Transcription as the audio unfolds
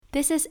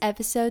This is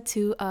episode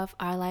 2 of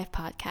Our Life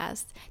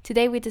podcast.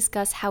 Today we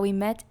discuss how we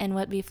met and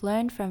what we've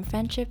learned from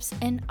friendships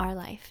in our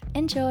life.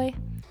 Enjoy!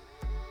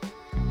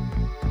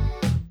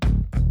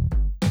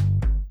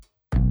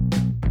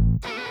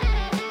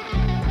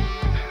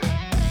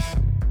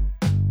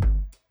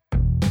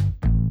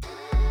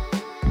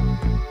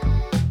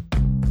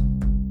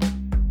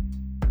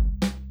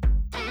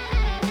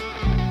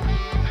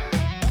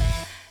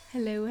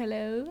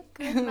 Hello.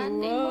 Good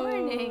Monday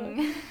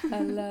morning. I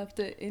love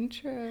the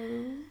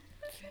intro.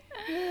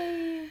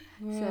 Yay.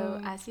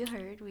 So, as you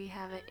heard, we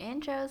have an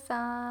intro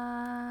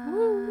song.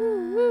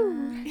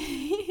 Woo.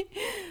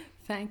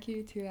 Thank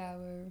you to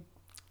our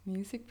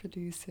music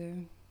producer.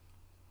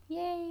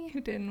 Yay.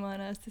 Who didn't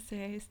want us to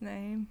say his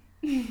name,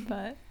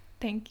 but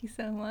thank you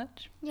so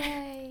much.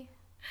 Yay.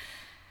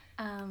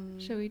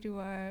 Shall we do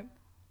our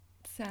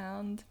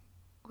sound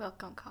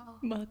welcome call?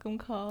 welcome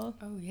call?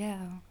 Oh,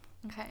 yeah.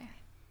 Okay.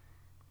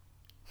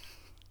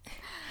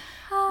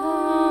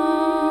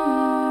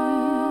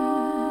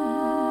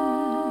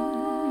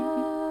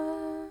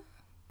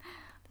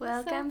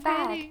 Welcome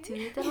back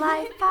to the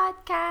Laif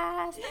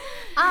podcast,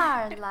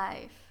 Our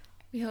Life.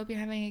 We hope you're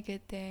having a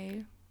good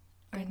day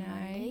or Good night.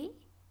 Monday.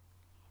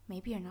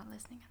 Maybe you're not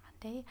listening on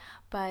Monday,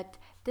 but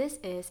this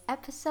is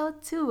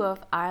episode 2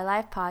 of Our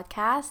Life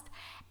podcast,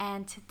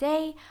 and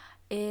today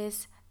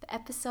is the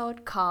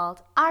episode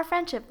called Our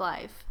Friendship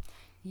Life.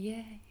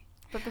 Yay.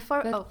 But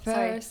before, But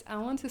sorry. first, I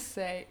want to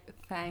say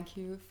thank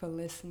you for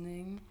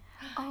listening.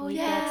 Oh, we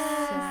yes.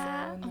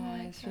 got so Oh my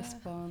nice God.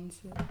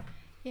 responses.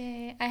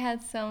 Yay. I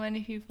had so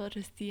many people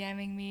just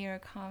DMing me or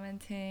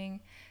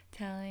commenting,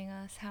 telling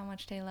us how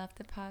much they love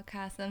the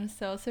podcast. I'm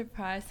so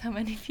surprised how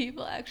many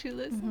people actually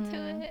listen to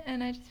it.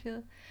 And I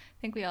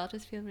think we all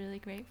just feel really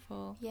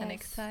grateful and Yes.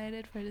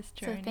 excited for this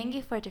journey. So thank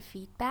you for the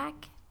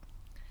feedback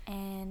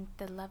and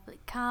the lovely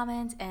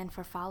comments and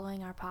for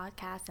following our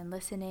podcast and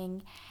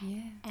listening.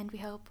 Yeah. And we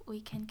hope we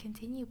can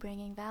continue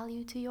bringing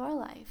value to your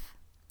life.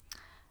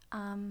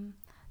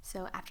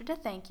 So after the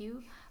thank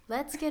you,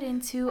 let's get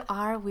into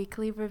our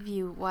weekly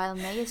review while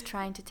May is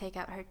trying to take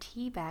out her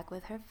tea bag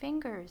with her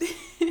fingers.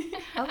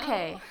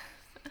 Okay.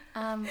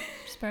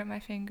 Just burnt my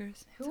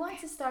fingers. Who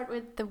wants to start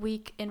with the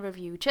week in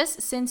review?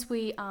 Just since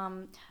we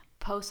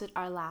posted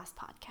our last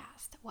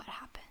podcast, what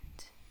happened?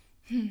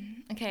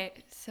 Okay,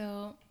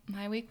 so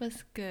my week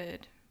was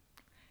good.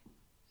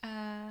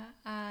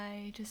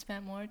 I just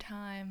spent more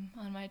time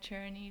on my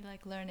journey,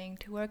 like learning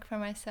to work for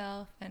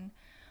myself and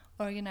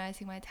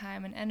organizing my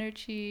time and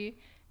energy.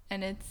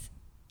 And it's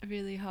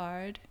really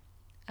hard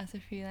as a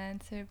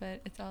freelancer,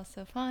 but it's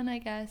also fun, I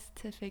guess,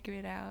 to figure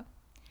it out.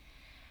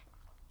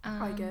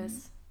 I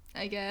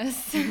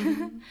guess.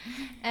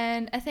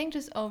 And I think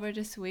just over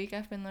this week,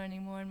 I've been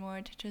learning more and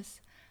more to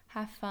just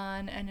have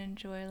fun and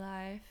enjoy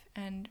life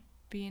and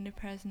be in the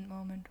present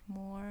moment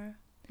more.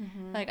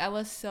 Mm-hmm. Like I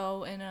was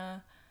so in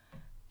a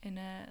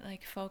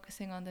like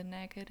focusing on the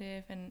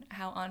negative and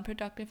how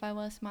unproductive I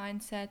was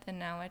mindset, and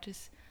now I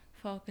just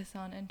focus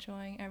on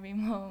enjoying every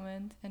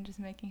moment and just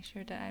making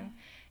sure that I'm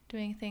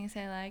doing things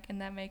I like and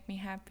that make me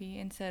happy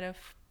instead of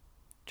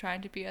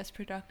trying to be as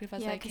productive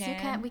as I can. Yeah,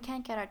 because we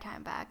can't get our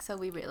time back, so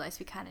we realized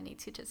we kind of need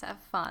to just have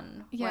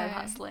fun while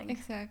hustling.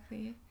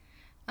 Exactly.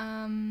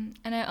 And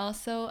I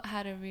also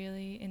had a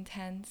really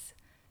intense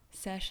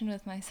session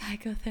with my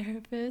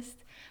psychotherapist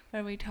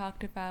where we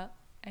talked about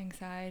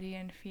anxiety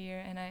and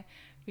fear, and I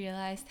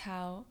realized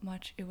how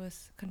much it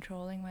was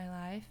controlling my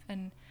life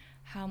and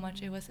how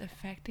much it was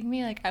affecting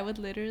me. Like I would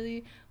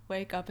literally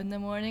wake up in the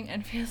morning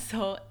and feel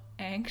so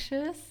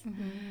anxious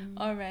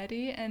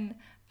already, and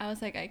I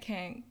was like, I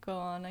can't go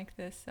on like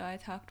this. So I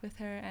talked with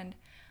her, and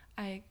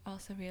I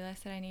also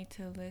realized that I need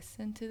to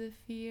listen to the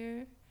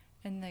fear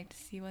and like to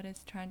see what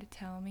it's trying to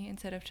tell me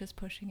instead of just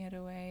pushing it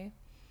away.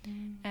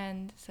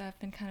 And so I've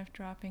been kind of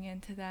dropping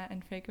into that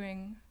and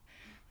figuring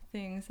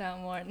things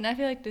out more. And I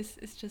feel like this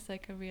is just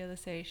like a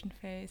realization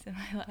phase in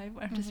my life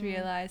where I'm just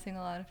realizing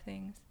a lot of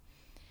things.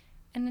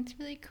 And it's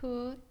really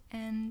cool.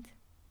 And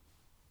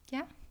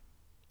yeah.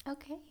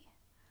 Okay.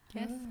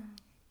 Yes.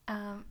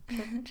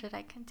 Should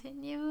I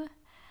continue?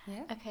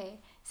 Yeah. Okay,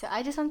 so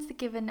I just wanted to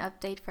give an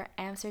update for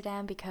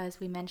Amsterdam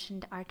because we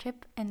mentioned our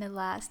trip in the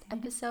last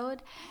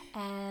episode,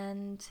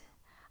 and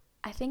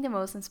I think the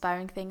most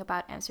inspiring thing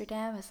about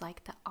Amsterdam is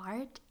like the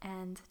art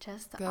and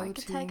just the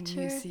architecture. To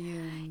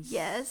museums.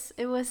 Yes,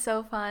 it was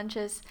so fun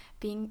just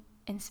being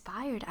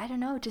inspired. I don't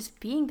know, just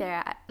being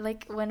there.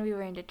 Like when we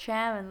were in the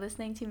tram and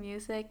listening to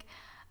music,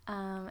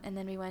 and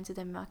then we went to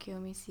the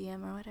Mokko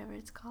Museum or whatever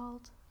it's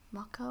called.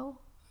 Mokko?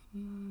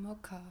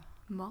 Mokko.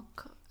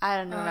 I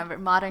don't remember.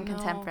 Modern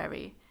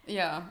Contemporary.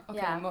 Yeah. Okay.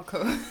 Yeah.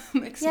 Mokko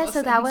makes Yeah, more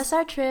so that sense. was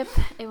our trip.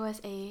 It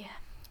was a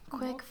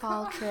quick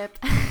fall trip.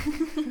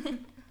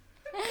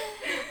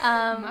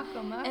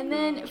 And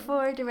then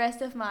for the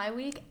rest of my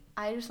week,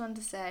 I just want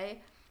to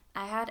say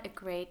I had a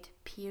great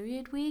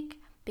period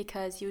week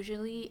because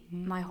usually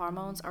my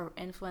hormones are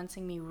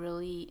influencing me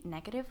really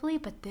negatively.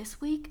 But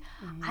this week,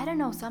 I don't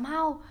know,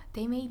 somehow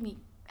they made me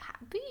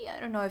happy. I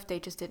don't know if they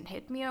just didn't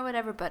hit me or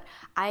whatever, but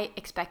I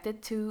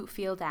expected to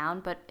feel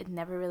down, but it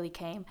never really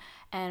came.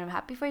 And I'm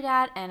happy for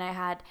that. And I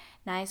had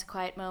nice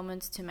quiet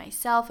moments to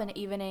myself in the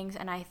evenings,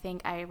 and I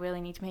think I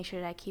really need to make sure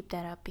that I keep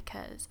that up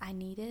because I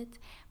need it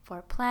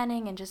for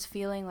planning and just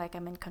feeling like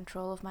I'm in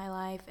control of my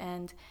life.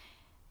 And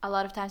a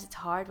lot of times it's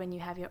hard when you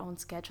have your own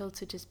schedule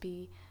to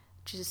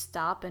just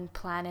stop and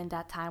plan in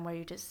that time where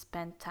you just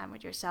spend time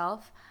with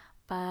yourself.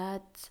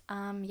 But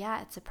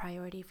yeah, it's a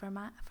priority for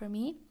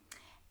me.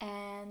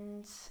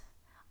 And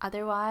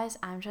otherwise,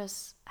 I'm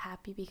just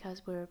happy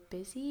because we're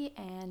busy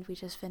and we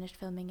just finished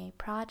filming a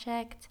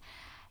project,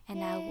 and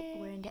Yay. now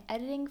we're in the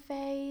editing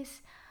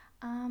phase.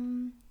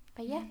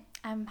 But yeah,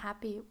 I'm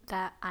happy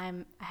that I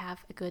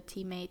have a good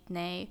teammate,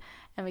 Nay,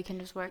 and we can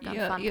just work on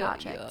fun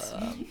projects.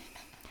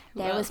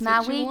 That was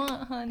my week.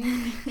 Want,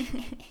 honey?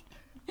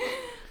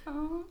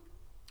 Oh,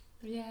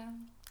 yeah.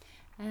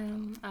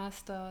 I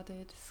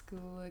started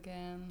school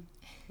again.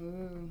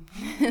 Ooh.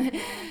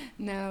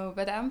 No,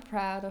 but I'm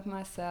proud of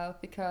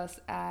myself because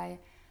I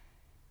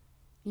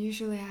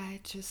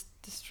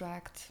just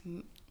distract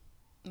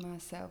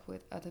myself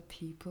with other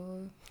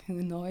people who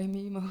annoy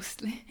me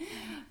mostly.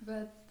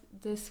 But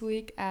this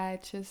week I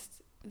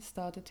just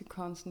started to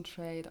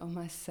concentrate on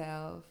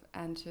myself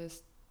and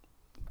just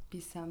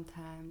be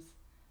sometimes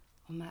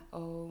on my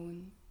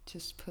own.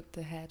 Just put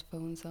the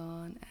headphones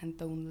on and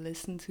don't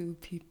listen to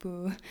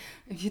people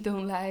if you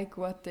don't like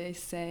what they're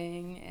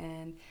saying.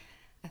 And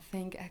I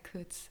think I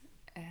could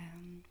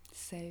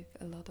save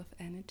a lot of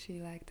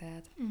energy like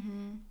that.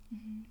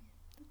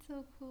 That's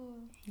so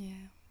cool.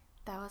 Yeah.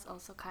 That was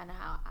also kind of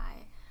how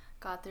I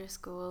got through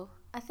school.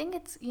 I think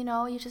it's, you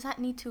just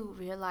need to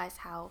realize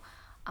how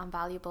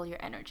valuable your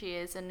energy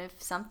is. And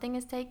if something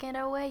is taken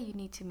away, you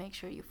need to make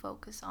sure you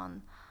focus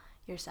on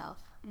yourself.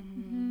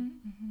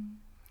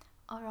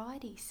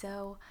 Alrighty,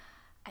 so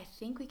I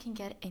think we can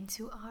get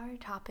into our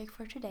topic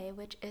for today,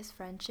 which is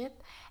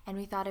friendship. And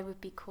we thought it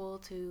would be cool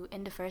to,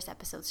 in the first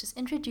episodes, just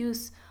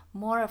introduce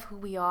more of who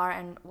we are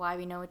and why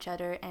we know each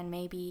other, and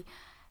maybe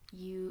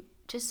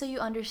just so you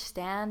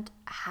understand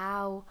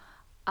how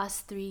us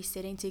three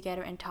sitting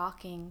together and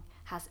talking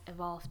has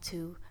evolved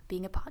to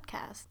being a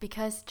podcast.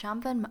 Because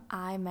Jamba and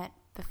I met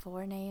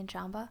before Nay and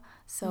Jamba,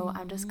 so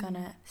I'm just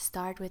gonna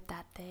start with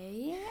that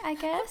day, I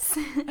guess.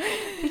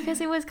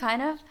 Because it was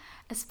kind of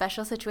a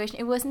special situation.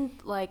 It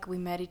wasn't like we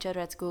met each other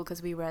at school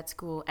because we were at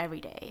school every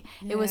day.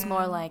 It was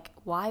more like,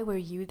 why were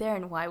you there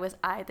and why was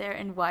I there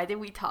and why did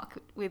we talk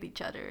with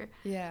each other?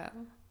 Yeah,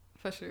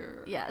 for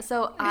sure. Yeah,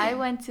 so I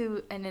went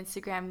to an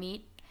Instagram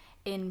meet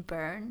in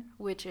Bern,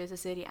 which is a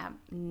city I'm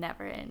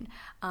never in.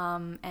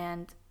 I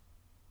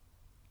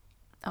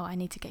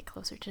need to get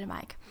closer to the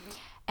mic.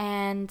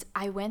 And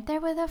I went there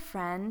with a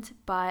friend,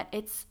 but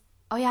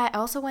I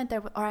also went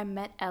there, I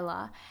met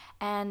Ella,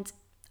 and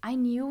I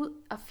knew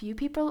a few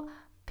people,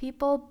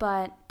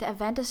 but the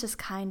event is just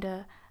kind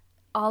of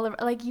all over,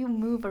 like you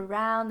move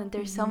around and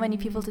there's so many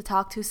people to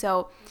talk to,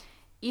 so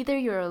either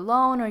you're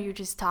alone or you're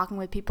just talking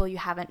with people you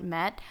haven't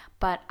met.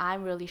 But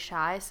I'm really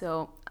shy,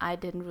 so I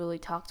didn't really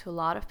talk to a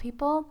lot of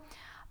people,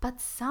 but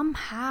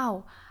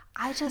somehow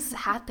I just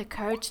had the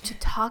courage to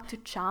talk to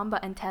Chamba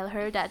and tell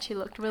her that she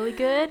looked really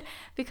good,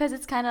 because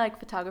it's kind of like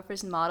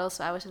photographers and models.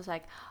 So I was just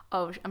like,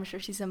 oh, I'm sure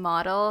she's a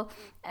model,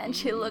 and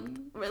she looked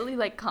really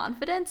like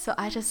confident. So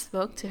I just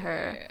spoke to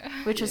her,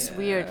 which was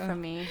weird for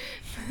me.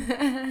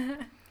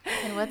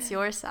 And what's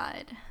your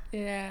side?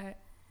 Yeah,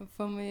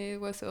 for me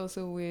it was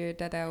also weird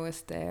that I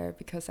was there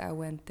because I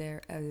went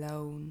there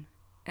alone,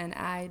 and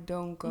I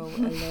don't go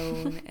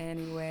alone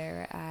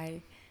anywhere.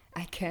 I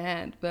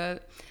can't,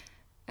 but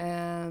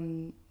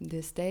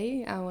this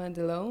day I went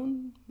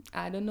alone.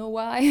 I don't know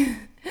why.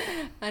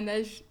 And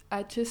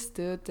I just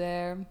stood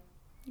there,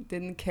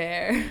 didn't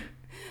care.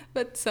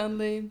 But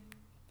suddenly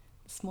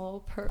a small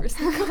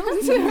person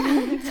comes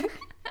around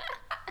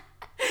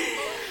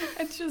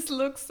and just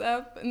looks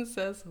up and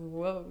says,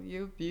 "Whoa,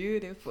 you're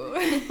beautiful."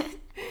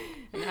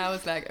 And I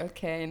was like,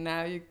 okay,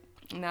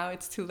 now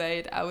it's too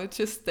late. I will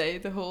just stay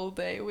the whole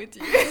day with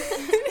you.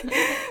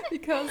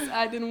 Because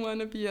I didn't want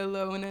to be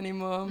alone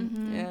anymore.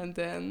 And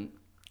then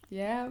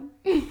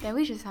Then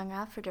we just hung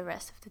out for the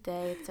rest of the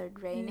day. It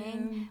started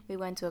raining. Yeah. We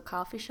went to a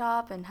coffee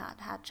shop and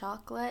had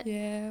chocolate.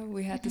 Yeah,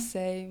 we had the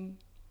same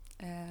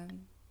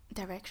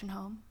Direction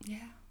home.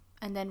 yeah.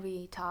 And then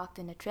we talked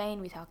in the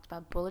train. We talked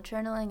about bullet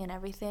journaling and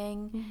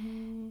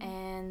everything.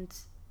 And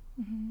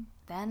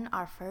then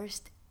our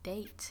first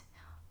date.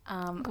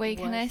 Wait,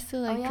 can I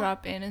still yeah?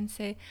 drop in and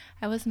say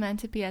I was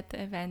meant to be at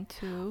the event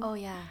too? Oh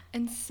yeah.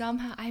 And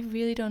somehow, I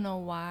really don't know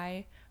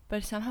why,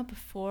 but somehow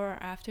before or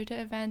after the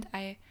event,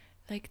 I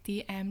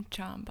DM'd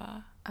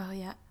Jamba. Oh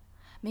yeah.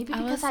 Maybe I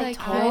because was I like,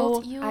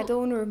 told oh, you. I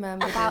don't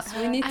remember about this.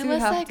 her. We need I to was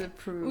have like, the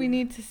proof. we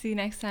need to see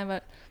next time,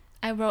 but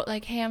I wrote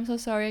hey, I'm so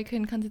sorry I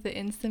couldn't come to the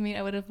Insta meet.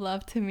 I would have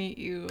loved to meet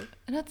you.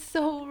 And that's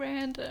so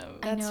random.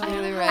 That's I know. really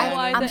I don't know random.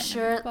 why I'm the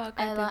sure fuck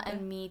I Ella did that.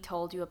 and me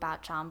told you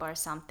about Chamba or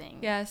something.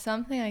 Yeah,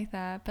 something like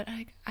that. But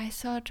I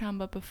saw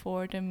Jamba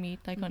before the meet,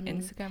 on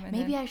Instagram. And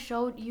Maybe then, I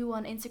showed you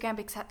on Instagram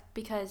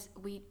because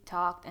we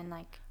talked and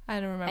I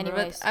don't remember.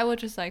 Anyways. But I would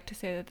just like to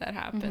say that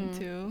happened Mhm.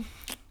 too.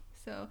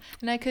 So,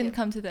 and I couldn't Yeah.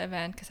 come to the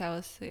event because I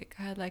was sick.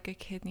 I had like a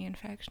kidney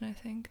infection, I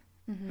think.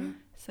 Mm-hmm.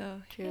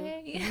 So, True.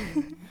 yay.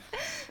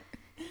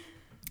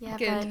 Yeah,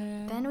 Good.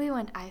 but then we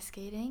went ice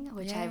skating,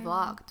 which I Yeah.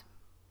 vlogged,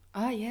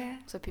 Oh yeah.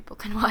 so people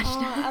can watch.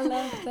 Oh, I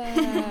love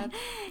that.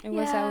 It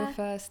was our Yeah.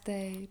 first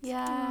date.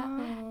 Yeah.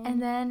 Oh.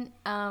 And then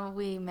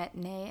we met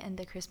Nay in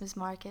the Christmas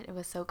market. It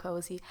was so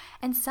cozy.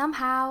 And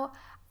somehow,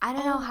 I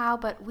don't know how,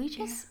 but we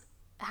just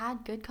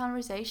had good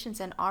conversations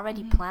and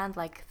already planned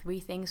like 3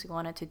 things we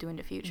wanted to do in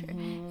the future.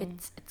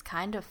 It's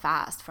kind of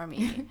fast for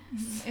me.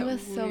 It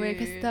was so weird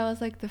because that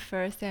was like the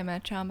first day I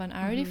met Chamba, and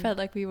I already felt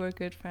like we were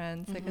good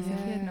friends, like as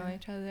if we had known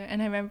each other.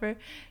 And I remember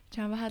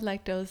Chamba had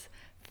like those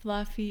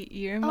fluffy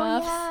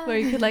earmuffs where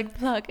you could like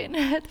plug in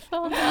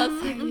headphones. I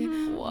was like,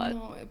 what?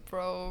 No, it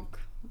broke.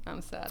 I'm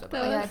sad about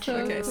That was it. so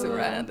Okay, so cool.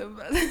 random,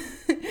 but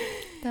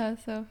That was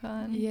so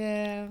fun.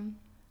 yeah,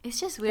 It's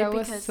just weird that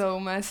was because so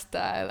my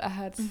style. I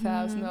had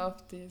thousands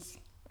of these.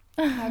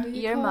 How do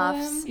you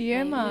earmuffs, call them?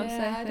 Earmuffs,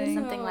 Yeah, I I think. don't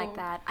something like know.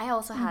 that. I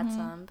also had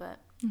some, but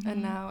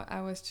And now I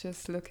was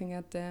just looking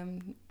at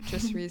them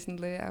just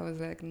recently. I was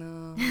like,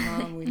 no,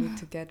 Mom, we need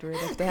to get rid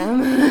of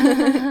them.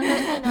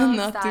 I'm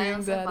not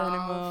doing styles that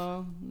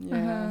evolve.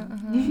 anymore.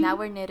 Yeah. now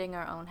we're knitting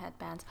our own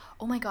headbands.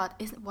 Oh my god,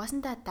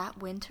 wasn't that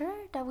winter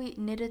that we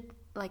knitted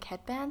like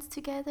headbands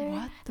together?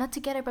 What? Not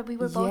together, but we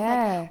were both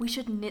Yeah. like, we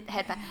should knit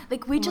headbands.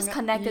 Like we Oh my just God,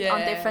 connected on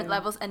different yeah.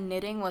 levels, and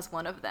knitting was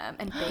one of them,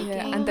 and baking.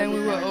 Yeah, and then we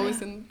were Yeah.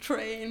 always in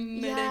train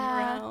knitting Yeah.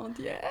 around.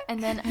 Yeah. And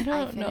then I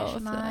don't know finished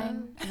if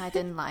mine, and I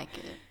didn't like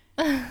it.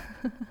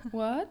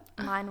 What?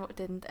 Mine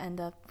didn't end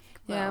up.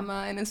 Yeah, well.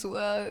 mine as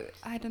well.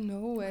 I don't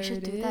know where We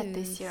should it do that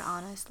this is. year,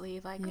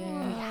 honestly. Like, we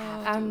Yeah,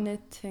 have I'm to.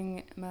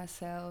 knitting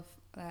myself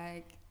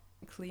like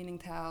cleaning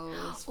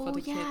towels for Oh,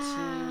 the kitchen.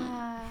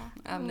 yeah.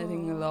 I'm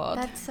knitting a lot.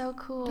 That's so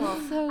cool.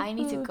 so I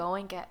need to cool. go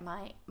and get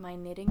my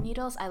knitting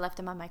needles. I left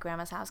them at my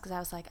grandma's house because I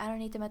was like, I don't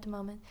need them at the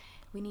moment.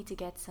 We need to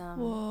get some.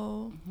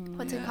 Whoa.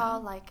 What's it Yeah.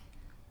 called? Like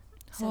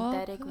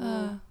synthetic What?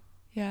 wool.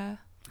 Yeah.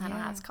 I don't know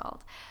how Yeah. it's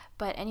called.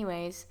 But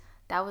anyways,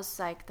 that was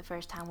like the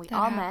first time we That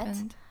all met,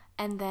 happened.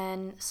 and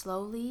then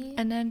slowly.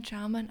 And then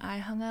Chamba and I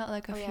hung out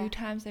like a Oh, few yeah.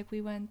 times. Like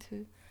we went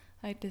to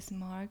like this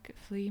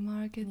flea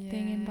market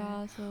thing in Yeah.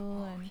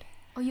 Basel, and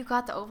Oh, you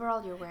got the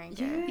overall you're wearing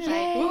there. Yeah.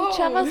 Right? Whoa.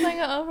 Chamba's wearing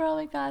an overall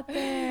we got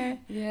there.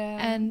 Yeah.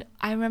 And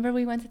I remember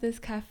we went to this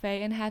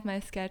cafe and had my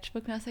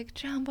sketchbook, and I was like,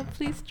 Chamba,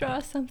 please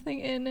draw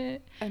something in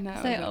it. And I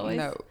 'Cause was I like, always-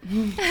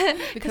 no,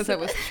 because I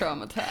was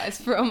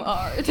traumatized from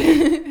art.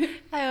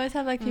 I always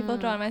have like people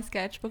draw in my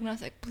sketchbook, and I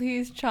was like,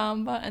 please,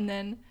 Chamba. And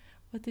then,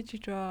 what did you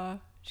draw?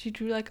 She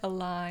drew like a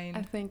line.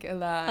 I think a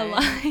line. A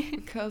line.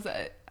 Because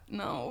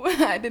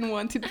I didn't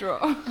want to draw.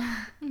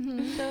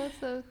 That was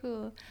so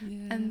cool.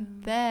 Yeah.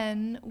 And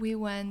then we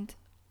went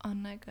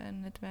on like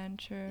an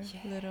adventure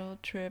Yeah. little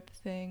trip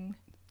thing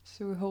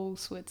through whole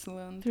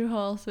Switzerland. through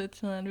whole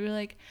Switzerland. We were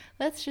like,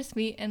 let's just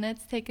meet and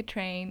let's take a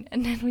train.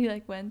 And then we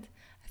like went,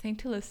 I think,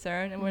 to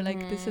Lucerne, and we're like,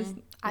 this is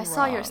I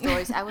saw your wrong.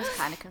 stories. I was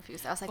kind of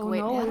confused. I was like, Oh wait,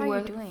 no, what we are were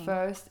you doing?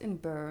 first in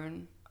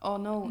Bern. Oh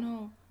no,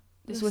 no.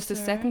 this was the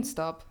Lucerne? second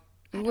stop.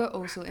 We were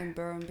also in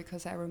Bern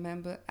because I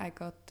remember I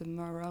got the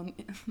Maron.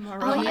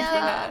 Oh,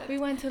 yeah. We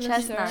went to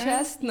Chestnut. Lucerne.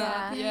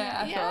 Chestnut. Yeah,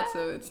 I Yeah. thought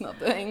so. It's not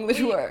the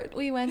English word.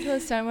 We went to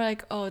Lucerne. We're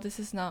like, oh, this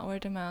is not where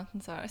the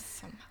mountains are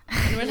somehow.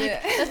 And we're like,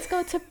 Yeah. let's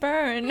go to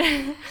Bern.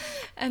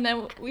 And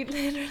then we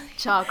literally.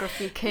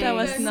 Geography king. That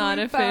was Then not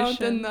we found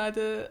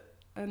efficient.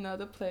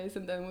 another place,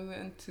 and then we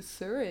went to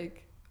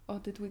Zurich. Or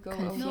did we go?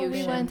 Confusion. No, we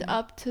Fusion. went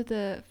up to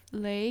the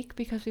lake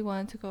because we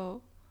wanted to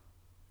go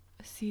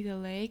see the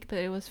lake, but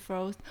it was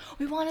frozen.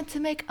 We wanted to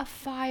make a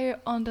fire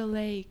on the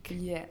lake.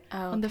 Yeah.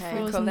 Oh, On the okay.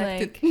 frozen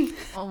Collected. lake.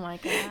 Oh my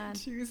god.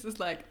 She was just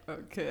like,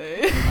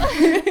 okay.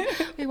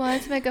 We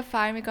wanted to make a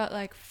fire, and we got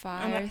like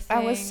fire And things. I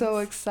was so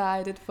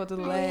excited for the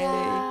Oh, lake,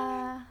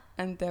 yeah.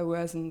 and there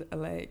wasn't a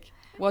lake.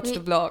 Watch We- the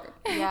vlog.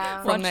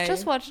 Yeah. From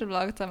Just May. watch the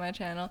vlogs on my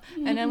channel.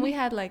 And then we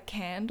had like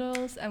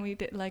candles, and we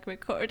did like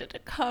recorded a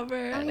cover,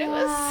 and it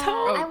was so.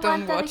 Oh, I don't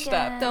want that watch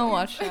that. again. Don't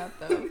watch that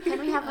though. Can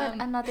we have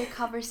another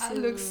cover soon? I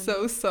look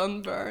so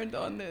sunburned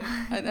on it,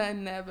 and I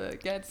never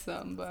get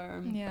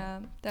sunburn. Yeah,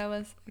 that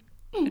was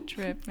a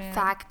trip, man.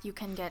 Fact, you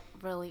can get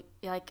really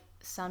like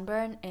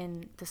sunburn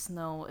in the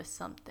snow is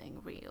something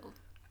real.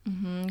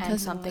 Mm-hmm,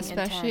 And something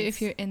especially if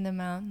intense. you're in the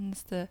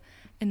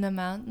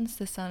mountains,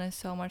 the sun is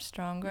so much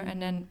stronger,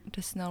 and then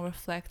the snow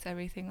reflects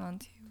everything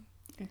onto you.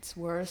 It's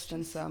worse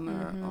than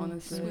summer, Mhm.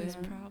 honestly. Swiss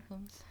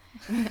problems.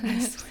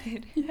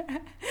 Yeah,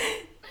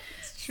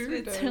 it's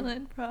true though.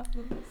 Switzerland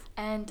problems.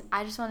 And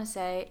I just want to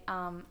say,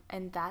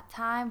 in that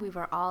time we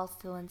were all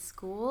still in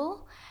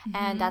school, Mm-hmm.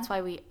 and that's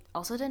why we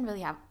also didn't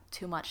really have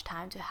too much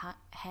time to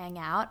hang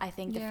out. I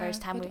think the Yeah,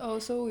 first time But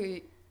also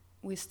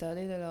we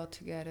studied a lot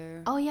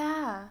together. Oh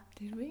yeah,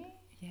 Did we?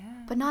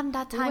 Yeah. but not in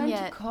that we time went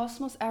yet. to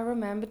Cosmos. I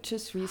remember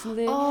just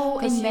recently. Oh,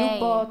 in 'cause May. you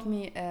bought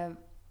me a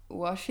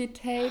washi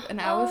tape,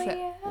 and I was Oh, like,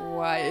 yeah.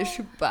 "Why is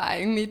she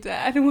buying me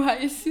that? Why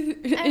is she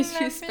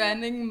remember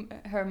spending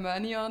her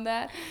money on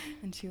that?"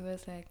 And she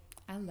was like,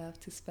 I love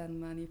to spend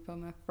money for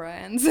my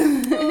friends.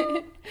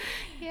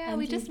 Yeah, And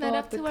we he just met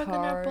up bought the to work on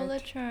our card.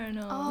 bullet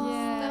journals. Oh.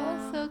 That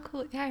was so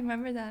cool. Yeah, I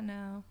remember that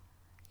now.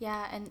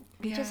 Yeah, and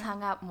we just Yeah.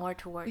 hung out more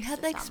towards We had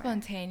the like summer.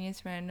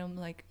 spontaneous random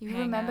like You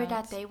remember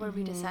that hangouts. day where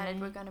we decided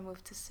Mhm. we're gonna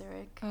move to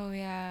Zurich? Oh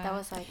yeah. That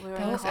was like we were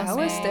That in was the in I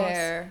was May.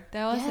 there.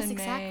 That was Yes, in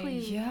exactly. May.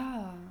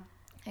 Yeah.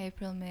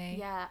 April, May.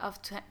 Yeah,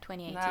 of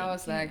 2018. And I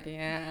was like,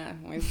 yeah,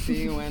 we'll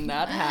see when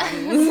that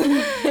happens.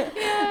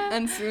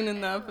 And soon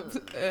enough,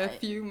 a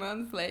few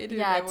months later,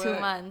 Yeah, they 2 were-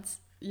 months.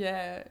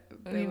 Yeah,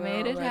 We they were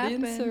made it already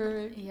in happen.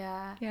 Zurich.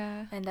 Yeah.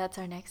 Yeah. And that's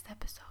our next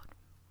episode.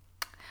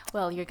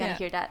 Well, you're gonna Yeah.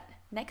 hear that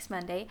next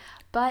Monday.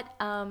 But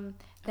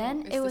then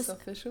Is it this was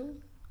official?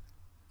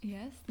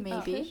 Yes.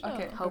 maybe.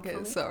 Okay, Hopefully.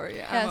 okay, sorry,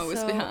 Yeah, I'm always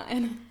so-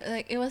 behind.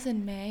 Like it was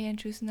in May, and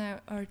Juice and I,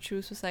 or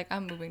Juice was like,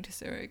 "I'm moving to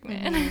Zurich,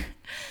 man." Mhm.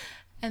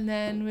 And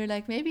then we're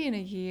like, maybe in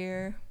a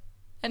year.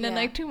 And then Yeah.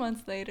 like 2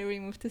 months later, we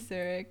moved to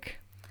Zurich.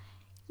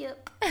 Yep.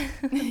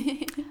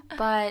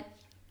 But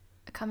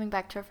coming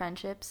back to our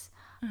friendships,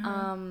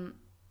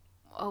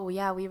 oh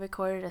yeah, we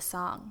recorded a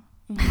song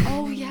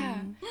Oh yeah,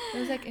 it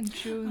was like in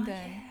June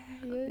then.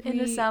 in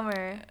the We-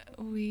 summer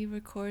We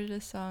recorded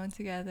a song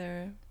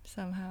together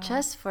somehow.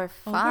 just for Over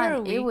fun.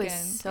 a It was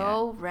weekend,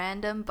 so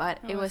random, but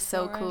it was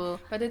so random. cool.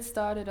 But it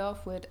started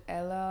off with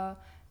Ella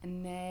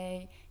and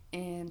Nay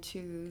and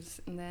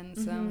Choose, and then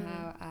Mhm.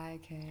 somehow I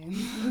came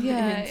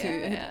Yeah, into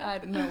yeah, it. yeah. I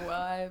don't know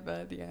why,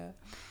 but yeah,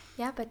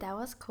 Yeah, but that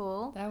was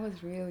cool. that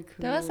was really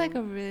cool. That was like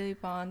a really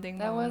bonding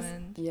that was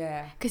moment.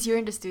 yeah. Because you're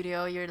in the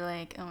studio, you're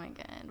like, oh my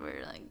god,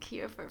 we're like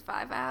here for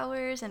 5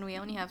 hours and we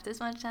only have this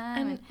much time.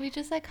 And we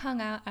just like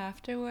hung out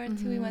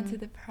afterwards. We went to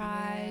the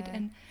Pride, Yeah.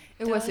 and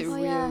It That was a was- real,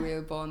 Oh, yeah.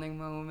 real bonding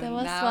moment. that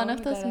was Now one of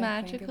those that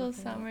I think magical of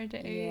it. summer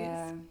days.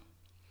 Yeah.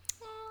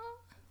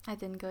 I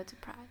didn't go to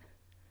Pride.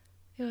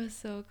 It was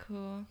so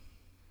cool.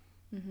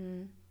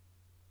 Mm-hmm.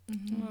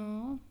 Mm-hmm.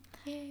 Aw.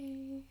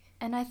 Yay.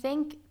 And I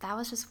think that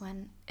was just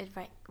when it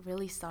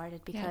really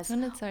started Yeah, because that's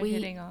when it started we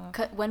hitting off.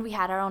 when we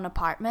had our own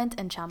apartment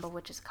and Chamba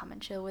would just come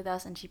and chill with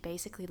us and she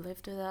basically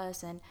lived with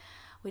us and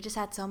we just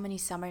had so many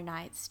summer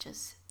nights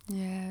just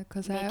Yeah,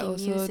 because I Making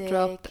also music.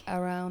 dropped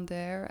around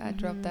there. I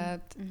dropped Mhm,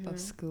 out mhm. of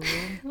school.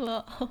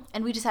 Lol.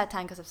 and we just had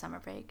time because of summer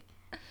break.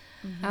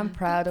 I'm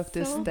proud of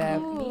this So step.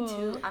 cool. Me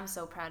too. I'm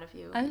so proud of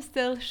you. I'm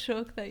still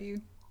shook that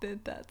you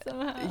did that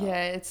somehow.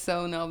 Yeah, it's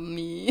so not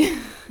me.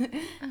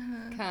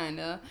 Uh-huh.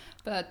 Kinda.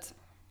 But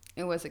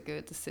it was a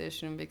good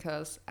decision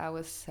because I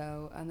was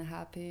so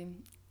unhappy.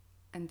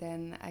 And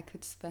then I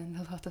could spend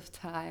a lot of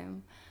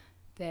time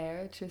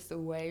there, just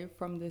away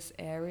from this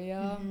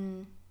area.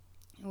 Mhm.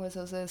 It was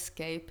also an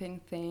escaping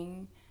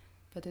thing,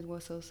 but it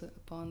was also a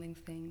bonding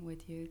thing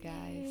with you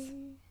guys.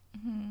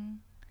 Mm-hmm.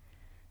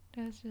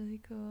 That was really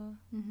cool.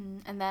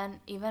 And then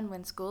even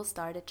when school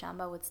started,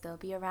 Chamba would still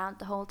be around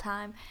the whole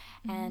time,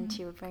 and Mhm.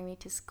 she would bring me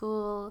to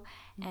school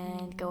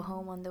and go Mhm.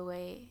 home on the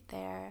way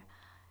there.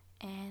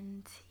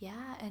 And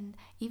yeah, and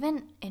even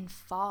in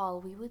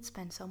fall, we would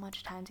spend so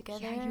much time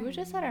together. Yeah, you were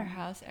just at our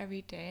house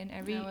every day, and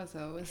every I was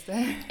always there.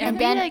 And every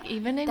then like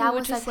evening that we would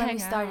was just like when hang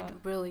we started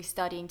out. really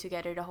studying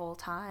together the whole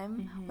time.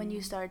 When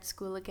you started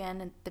school again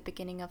at the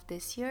beginning of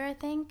this year, I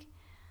think.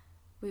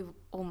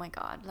 Oh my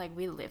god, like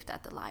we lived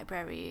at the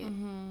library.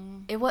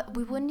 We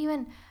wouldn't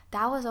even,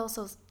 that was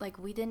also like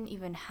we didn't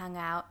even hang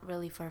out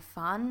really for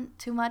fun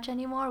too much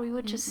anymore. We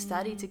would just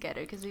study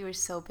together because we were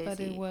so busy. But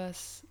it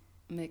was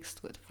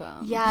mixed with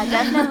fun. Yeah,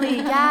 definitely.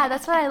 Yeah,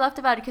 that's what I loved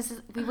about it because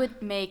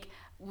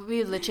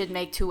we legit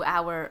make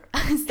 2-hour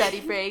study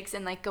breaks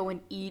and like go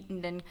and eat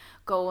and then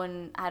go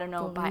and I don't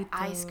know buy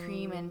ice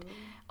cream and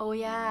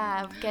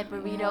get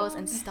burritos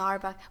and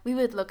Starbucks. We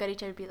would look at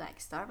each other and be like,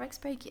 Starbucks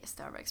break? Yes,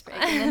 Starbucks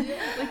break. And then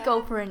we'd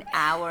go for an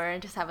hour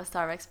and just have a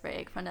Starbucks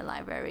break from the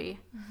library.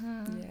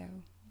 Yeah.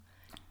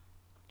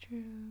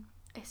 True.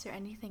 Is there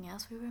anything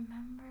else we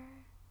remember?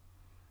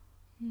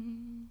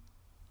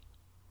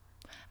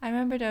 I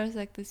remember there was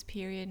like this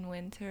period in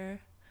winter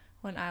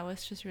when I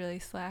was just really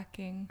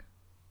slacking.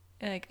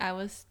 Like I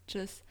was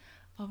just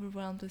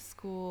overwhelmed with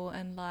school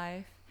and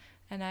life,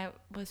 and I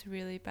was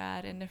really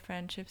bad in the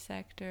friendship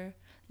sector.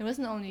 It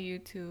wasn't only you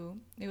two,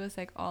 it was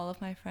like all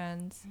of my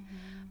friends.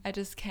 I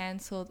just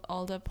canceled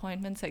all the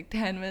appointments like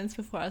 10 minutes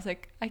before. I was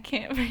like, I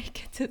can't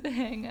make it to the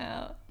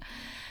hangout.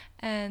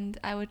 And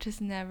I would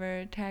just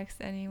never text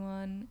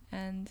anyone,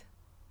 and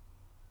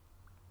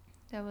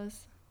that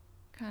was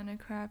kind of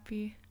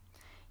crappy.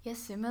 Yeah,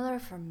 similar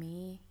for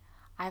me.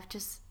 I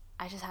just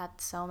had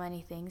so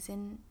many things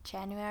in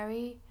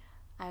January.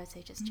 I would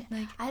say just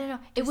Like I don't know.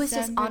 It was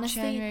just December,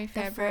 honestly January, the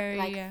February,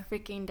 like yeah.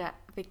 freaking the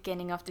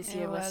beginning of this It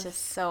year was was-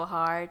 just so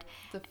hard.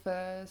 The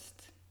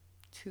first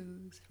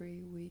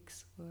 2-3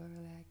 weeks were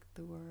like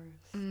the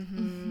worst.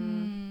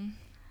 Mm-hmm.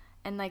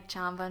 And like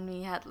Chamba and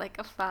me had like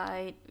a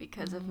fight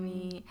because of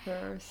me.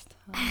 First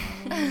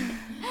time.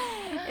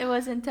 It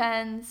was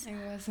intense. It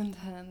was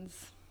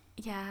intense.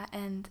 Yeah,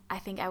 and I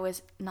think I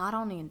was not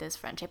only in this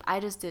friendship, I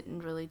just didn't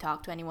really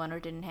talk to anyone or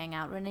didn't hang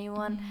out with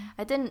anyone.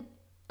 I didn't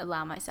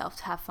allow myself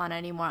to have fun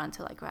anymore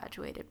until I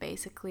graduated,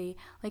 basically.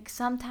 Like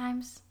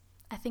sometimes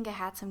I think I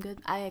had some good.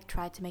 I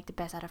tried to make the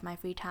best out of my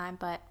free time,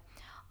 but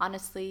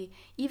honestly,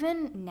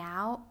 even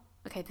now,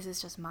 okay, this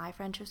is just my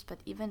friendships, but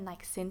even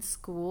like since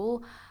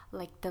school,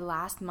 like the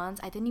last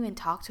months, I didn't even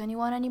talk to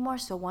anyone anymore.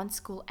 So once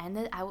school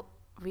ended,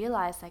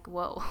 realized like,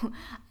 whoa,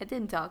 I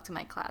didn't talk to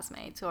my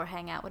classmates or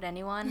hang out with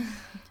anyone.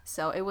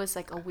 So it was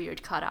like a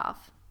weird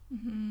cutoff.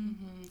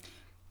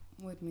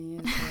 With me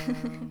as well.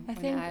 I When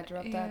think, I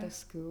dropped out yeah. of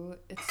school,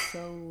 it's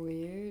so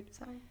weird.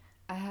 Sorry.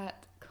 I had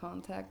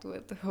contact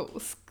with the whole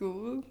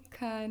school,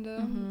 kind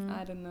of.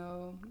 I don't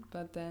know.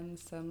 But then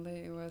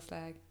suddenly it was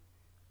like,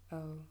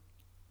 oh,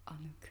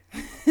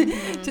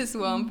 Anouk. Just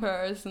one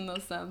person or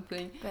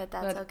something. But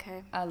that's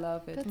okay. I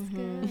love it. That's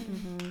good.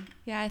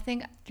 Yeah, I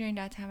think during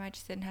that time I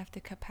just didn't have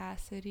the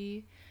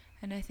capacity.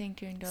 And I think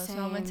during those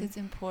moments Same. it's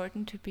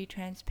important to be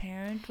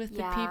transparent with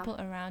Yeah. the people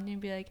around you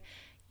and be like,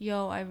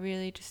 yo, I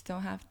really just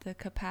don't have the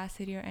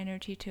capacity or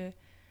energy to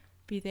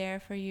be there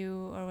for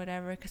you or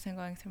whatever because I'm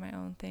going through my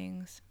own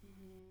things.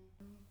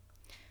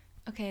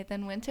 Okay,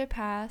 then winter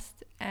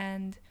passed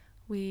and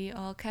we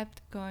all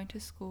kept going to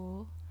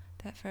school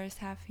that first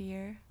half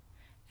year.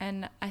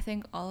 And I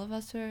think all of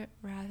us were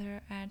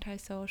rather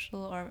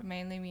antisocial, or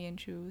mainly me and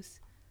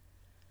Juice.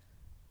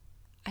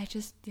 I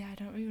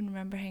don't even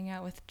remember hanging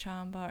out with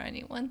Chamba or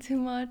anyone too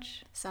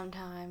much.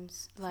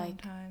 Sometimes,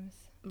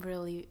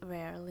 really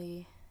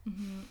rarely.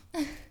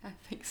 I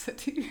think so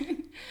too.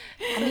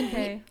 I mean,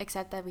 Okay.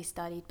 except that we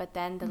studied, but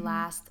then the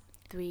last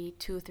 3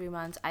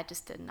 months, I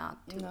just did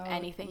not do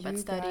anything but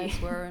study. You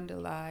guys weren't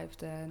alive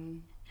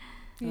then.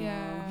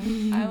 Yeah,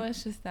 Oh. I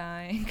was just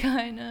dying,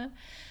 kind of.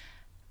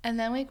 And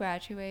then we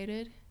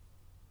graduated,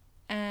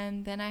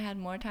 and then I had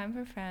more time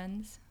for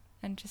friends,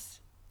 and just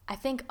I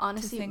think,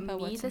 honestly, think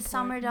about me what's this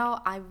summer,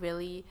 important. though, I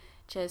really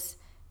just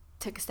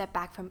took a step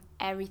back from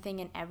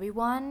everything and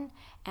everyone,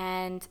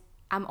 and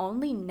I'm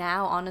only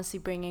now, honestly,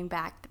 bringing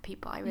back the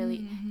people I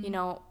really,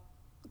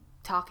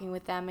 talking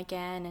with them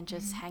again and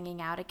just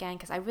hanging out again,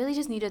 because I really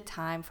just needed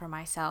time for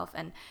myself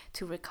and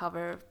to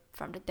recover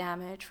from the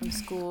damage from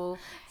school.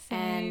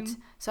 And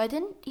so I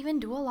didn't even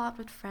do a lot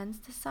with friends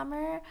this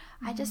summer.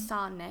 I just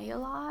saw Nay a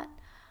lot.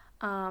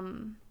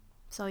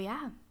 So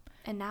yeah,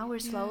 and now we're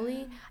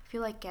slowly, I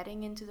feel like,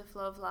 getting into the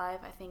flow of life.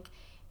 I think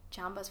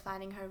Chamba's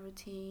finding her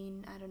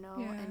routine, I don't know,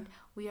 and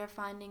we are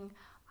finding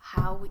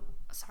how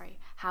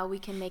we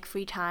can make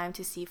free time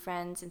to see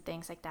friends and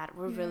things like that.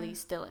 We're really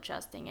still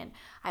adjusting. And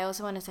I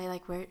also want to say,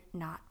 like, we're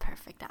not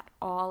perfect at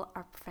all.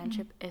 Our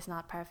friendship is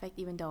not perfect,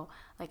 even though,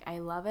 like, I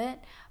love it,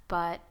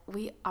 but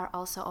we are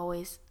also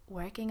always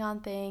working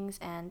on things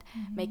and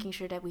making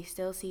sure that we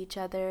still see each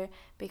other,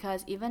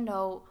 because even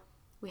though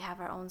we have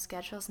our own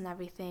schedules and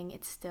everything,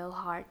 it's still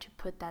hard to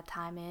put that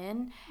time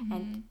in.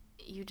 And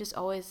you just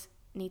always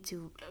need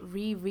to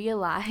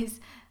realize,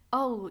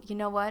 oh, you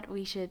know what,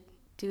 we should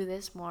do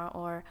this more,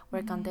 or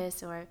work on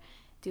this, or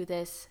do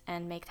this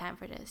and make time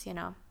for this,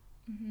 Yeah,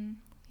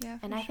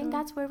 and I think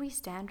that's where we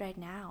stand right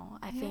now.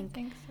 I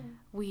think so.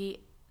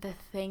 The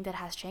thing that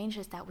has changed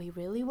is that we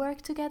really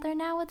work together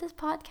now with this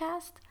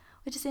podcast,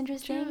 which is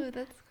interesting. True,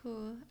 that's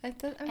cool. I'm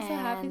so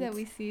happy that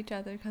we see each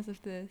other because of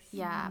this.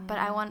 Yeah, but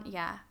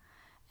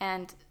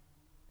and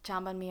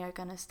Jamba and me are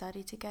gonna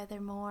study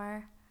together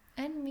more.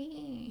 And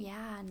me.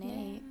 Yeah,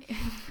 Nate.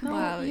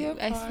 Wow,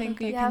 I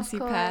think you can see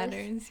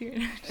patterns here.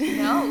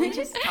 No, we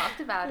just talked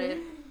about it.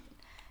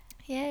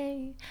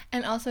 Yay.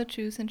 And also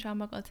Juice and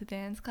Chamba go to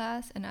dance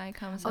class, and I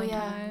come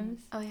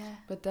sometimes. Oh yeah.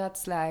 But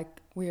that's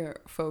like, we're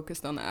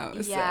focused on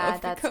ourselves. Yeah,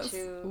 that's because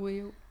true.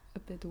 We're a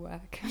bit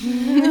whack.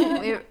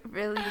 We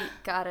really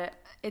got it.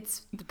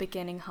 It's the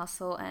beginning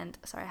hustle, and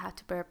sorry, I had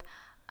to burp.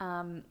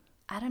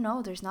 I don't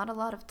know, there's not a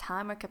lot of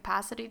time or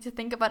capacity to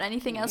think about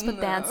anything else but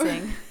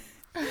dancing.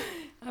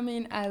 I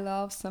mean, I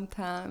laugh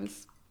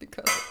sometimes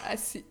because I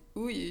see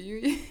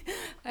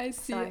I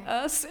see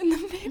us in the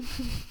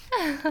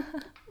mirror.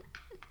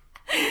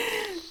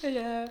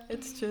 Yeah,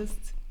 it's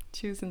just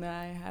Juice and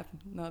I have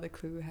not a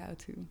clue how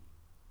to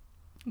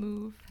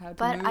move.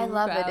 But I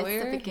love it.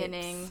 It's the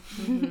beginning.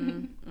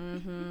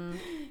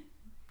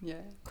 Yeah.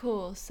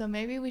 Cool. So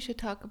maybe we should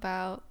talk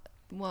about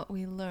what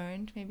we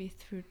learned, maybe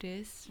through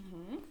this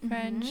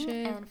friendship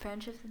and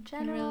friendships in and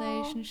general,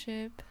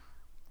 relationship.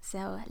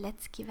 So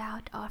let's give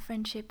out our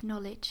friendship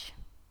knowledge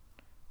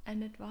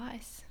and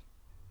advice.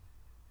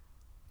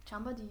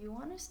 Chamba, do you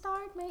want to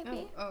start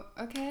maybe? Oh,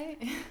 okay.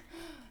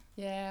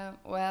 Yeah,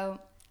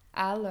 well,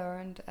 I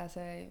learned, as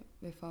I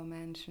before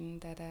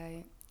mentioned, that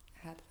I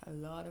had a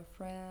lot of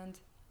friends,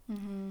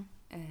 and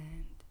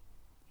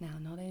now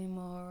not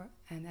anymore.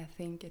 And I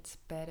think it's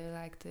better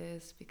like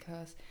this,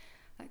 because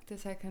like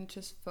this I can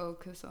just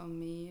focus on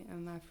me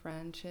and my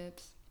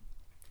friendships,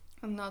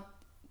 and not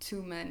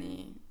too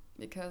many,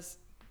 because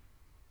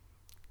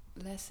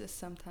less is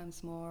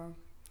sometimes more.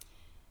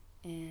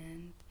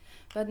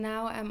 But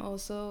now I'm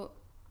also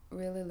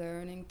really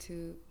learning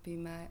to be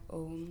my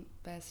own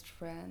best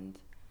friend,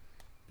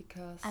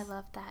 because I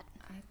love that.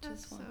 I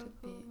just want to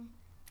be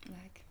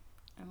like,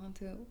 I want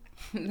to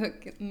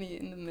look at me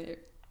in the mirror.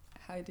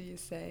 How do you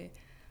say?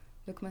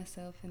 Look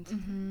myself into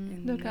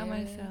in the Look mirror. at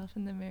myself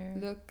in the mirror.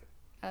 Look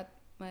at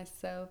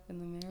myself in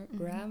the mirror,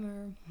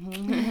 grammar,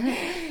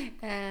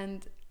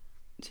 and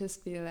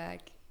just be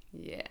like,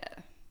 yeah,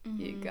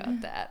 you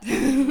got that.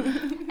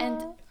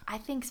 And I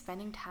think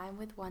spending time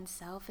with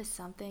oneself is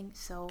something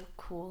so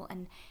cool.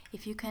 And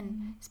if you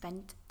can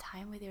spend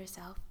time with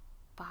yourself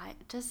by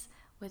just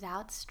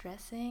without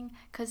stressing,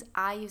 because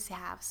I used to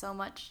have so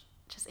much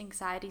just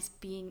anxieties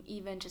being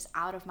even just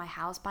out of my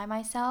house by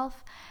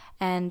myself,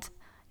 and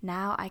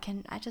now I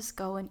just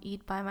go and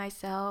eat by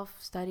myself,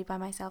 study by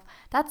myself.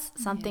 That's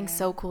something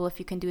so cool if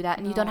you can do that,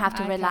 and you don't have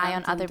to rely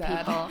on other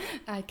people.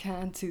 I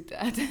can't do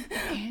that. You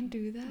can't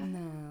do that?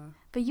 No.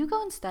 But you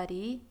go and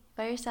study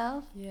by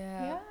yourself.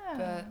 Yeah.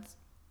 But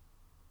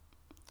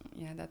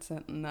yeah, that's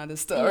another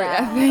story. I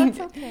Yeah. think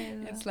That's okay,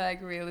 though. it's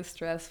like really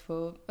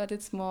stressful, but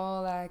it's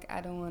more like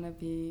I don't want to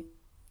be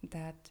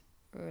that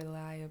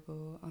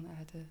reliable on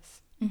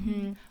others.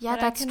 Yeah, what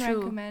that's I can true.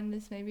 recommend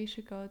is maybe you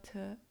should go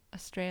to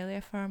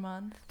Australia for a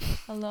month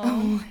Oh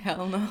alone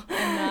hell no!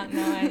 and not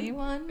know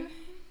anyone.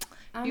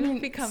 I You would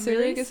mean, become Zurich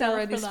really is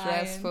already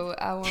self-reliant. stressful.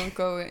 I won't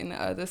go in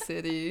other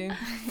city.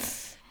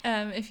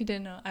 If you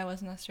didn't know, I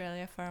was in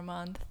Australia for a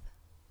month,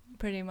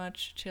 pretty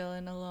much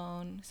chilling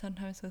alone,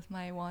 sometimes with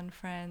my one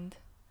friend.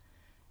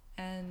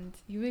 And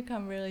you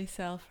become really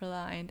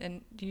self-reliant,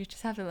 and you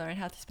just have to learn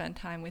how to spend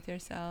time with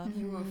yourself.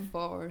 You were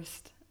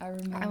forced. I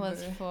remember. I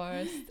was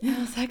forced. I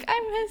was like,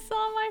 I miss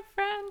all my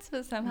friends,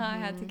 but somehow I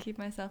had to keep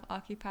myself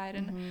occupied.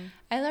 And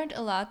I learned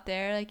a lot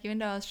there. Like, even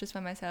though I was just by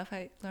myself,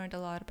 I learned a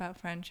lot about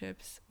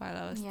friendships while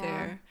I was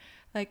there.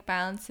 Like,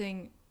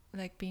 balancing,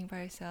 like, being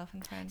by yourself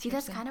and friendships. See,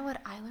 that's kind of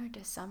what I learned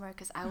this summer,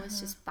 because I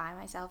was just by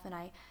myself and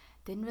I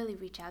didn't really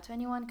reach out to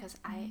anyone because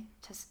I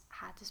just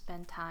had to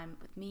spend time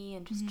with me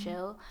and just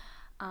chill.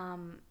 I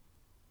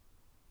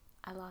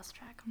lost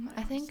track of what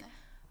I think was saying.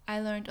 I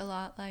learned a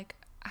lot, like,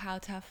 how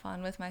to have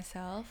fun with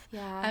myself.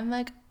 Yeah. I'm,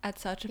 like, at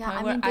such a point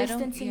I where mean, I don't...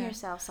 distancing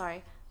yourself,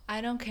 sorry. I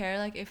don't care,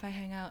 like, if I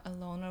hang out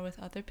alone or with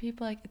other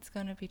people, like, it's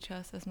gonna be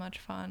just as much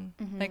fun.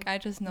 Like, I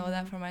just know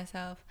that for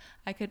myself.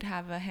 I could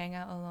have a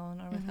hangout alone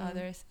or with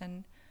others,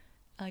 and,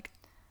 like,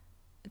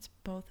 it's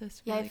both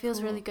is really it feels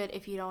cool. really good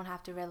if you don't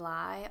have to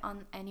rely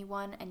on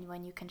anyone, and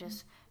when you can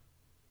just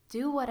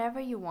do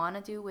whatever you want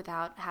to do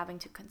without having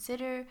to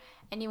consider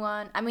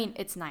anyone. I mean,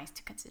 it's nice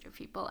to consider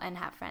people and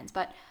have friends,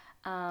 but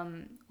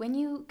when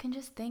you can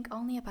just think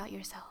only about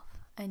yourself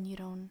and you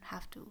don't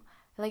have to,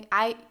 like,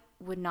 I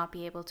would not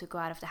be able to go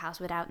out of the house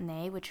without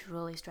Nay, which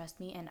really stressed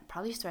me and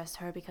probably stressed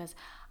her, because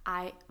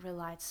I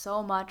relied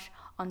so much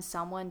on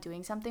someone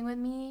doing something with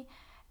me,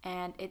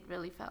 and it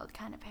really felt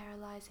kind of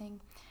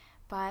paralyzing.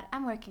 But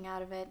I'm working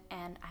out of it,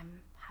 and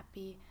I'm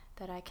happy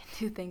that I can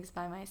do things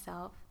by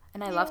myself,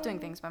 and I love doing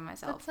things by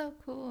myself. That's so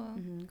cool.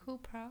 Cool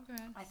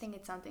progress. I think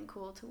it's something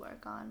cool to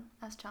work on,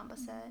 as Chamba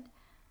said.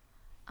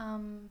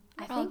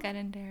 I think get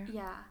in there.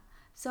 Yeah.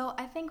 So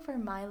I think for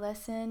my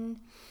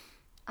lesson,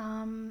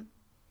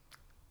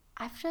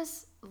 I've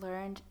just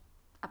learned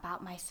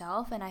about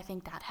myself, and I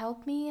think that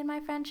helped me in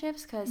my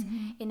friendships, because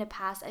in the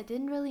past I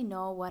didn't really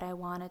know what I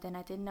wanted, and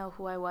I didn't know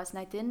who I was, and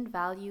I didn't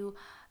value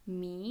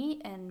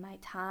me and my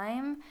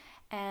time.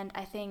 And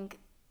I think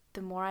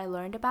the more I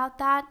learned about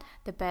that,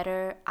 the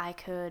better I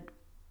could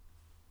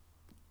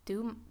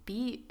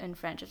be in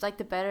friendships, like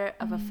the better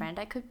of a friend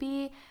I could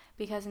be,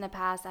 because in the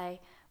past I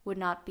would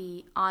not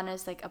be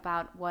honest, like,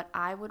 about what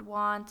I would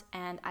want,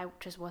 and I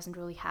just wasn't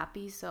really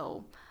happy,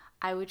 so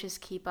I would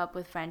just keep up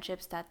with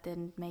friendships that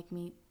didn't make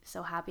me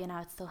so happy, and I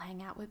would still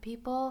hang out with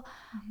people,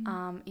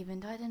 even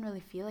though I didn't really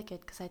feel like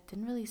it, because I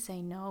didn't really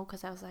say no,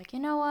 because I was like, you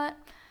know what,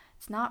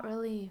 it's not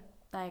really,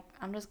 like,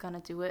 I'm just gonna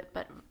do it.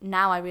 But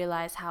now I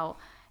realize how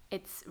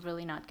it's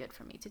really not good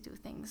for me to do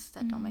things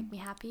that don't make me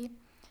happy.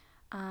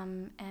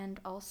 And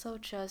also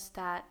just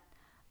that,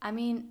 I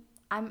mean,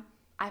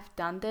 I've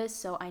done this,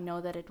 so I know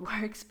that it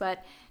works,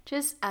 but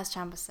just as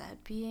Chamba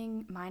said,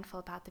 being mindful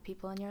about the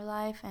people in your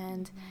life,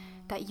 and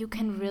that you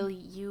can really,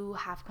 you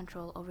have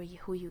control over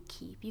who you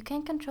keep. You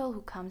can't control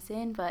who comes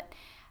in, but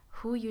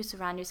who you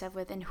surround yourself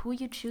with and who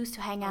you choose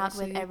to hang out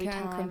with every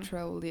time. You can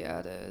control the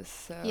others.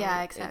 So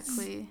yeah,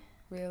 exactly.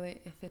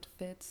 Really, if it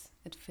fits,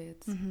 it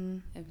fits.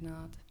 If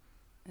not,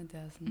 it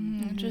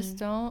doesn't. Just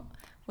don't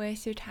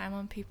waste your time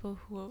on people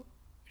who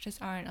just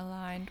aren't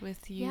aligned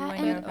with you and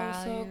but your values.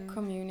 Also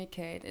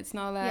communicate. It's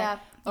not like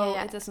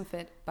it doesn't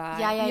fit. Bye.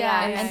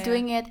 Yeah. And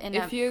doing it in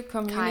if you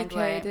communicate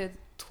way. it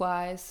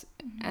twice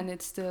and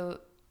it's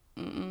still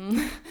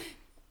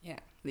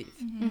leave.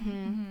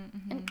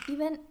 And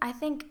even I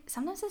think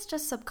sometimes it's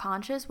just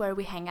subconscious, where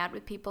we hang out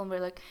with people and we're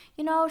like,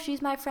 you know,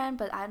 she's my friend,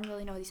 but I don't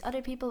really know these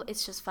other people.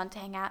 It's just fun to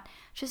hang out.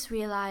 Just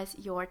realize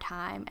your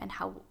time and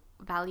how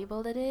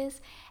valuable it is,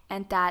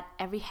 and that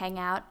every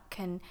hangout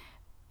can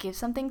give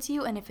something to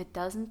you, and if it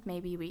doesn't,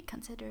 maybe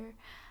reconsider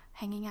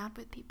hanging out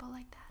with people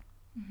like that.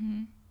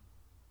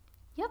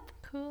 Yep.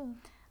 Cool.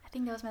 I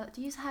think that was my...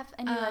 Do you have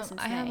any lessons?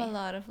 I have a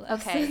lot of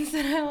lessons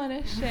that I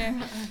want to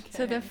share.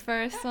 So the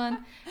first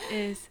one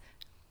is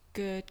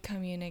good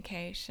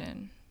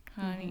communication,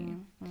 honey.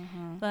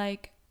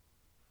 Like,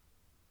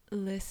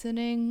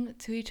 listening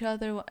to each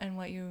other and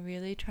what you're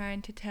really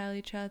trying to tell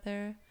each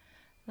other.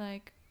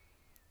 like,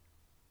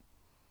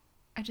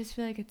 I just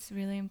feel like it's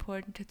really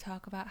important to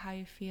talk about how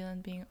you feel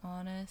and being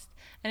honest.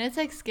 And it's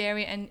like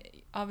scary, and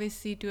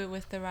obviously do it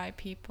with the right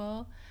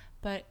people.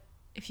 But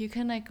if you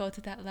can like go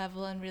to that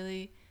level and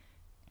really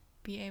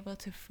be able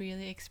to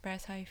freely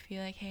express how you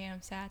feel, like, hey,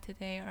 I'm sad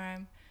today, or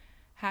I'm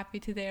happy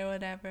today, or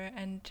whatever,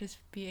 and just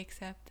be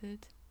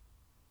accepted.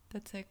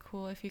 That's like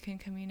cool if you can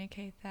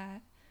communicate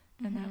that,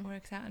 and that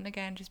works out. And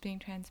again, just being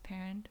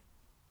transparent.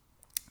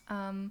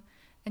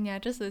 And yeah,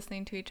 just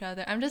listening to each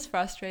other. I'm just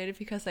frustrated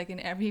because like in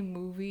every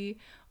movie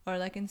or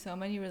like in so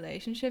many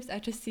relationships, I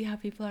just see how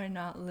people are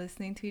not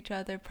listening to each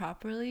other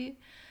properly.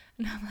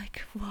 And I'm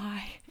like,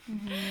 why?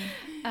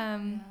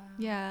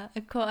 Yeah,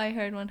 a quote I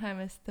heard one time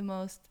is, the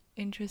most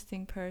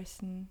interesting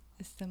person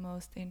is the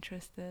most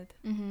interested.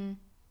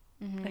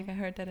 Like I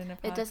heard that in a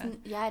podcast.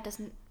 It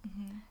doesn't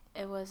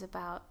it was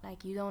about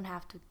like, you don't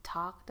have to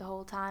talk the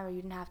whole time, or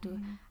you don't have to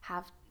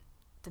have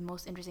the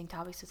most interesting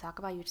topics to talk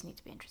about. You just need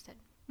to be interested.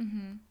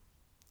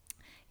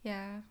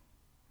 Yeah.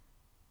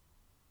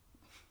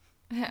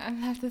 I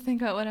have to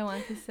think about what I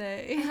want to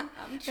say.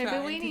 I'm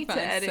trying we need to to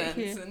find edit sense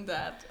here. in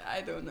that. I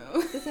don't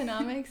know. Does it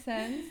not make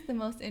sense? The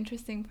most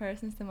interesting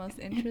person is the most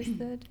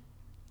interested?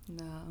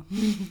 No.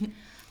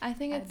 I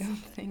think it's... I don't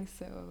think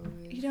so.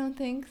 You don't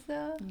think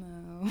so?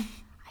 No.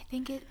 I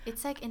think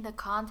it's like in the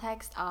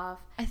context of...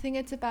 I think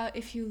it's about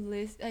if you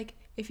listen, like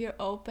if you're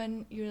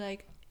open, you're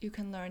like, you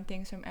can learn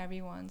things from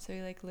everyone. So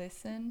you like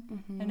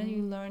listen, and then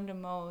you learn the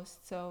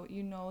most. So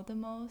you know the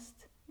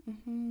most.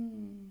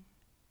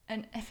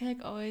 And I feel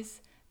like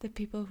always the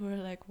people who are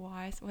like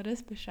wise, what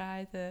is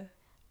bescheiden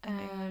in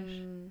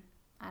English?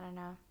 I don't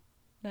know.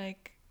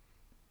 Like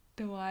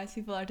the wise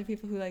people are the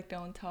people who like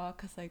don't talk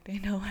because like they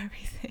know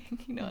everything.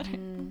 You know what I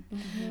mean?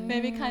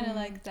 Maybe kind of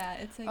like that.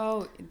 It's like,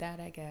 oh,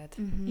 that I get.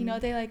 You know,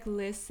 they like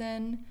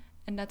listen,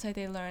 and that's why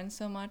they learn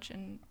so much,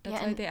 and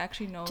that's why they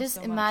actually know just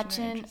so much. Just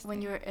imagine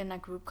when you're in a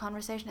group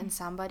conversation and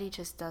somebody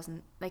just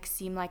doesn't like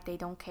seem like they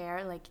don't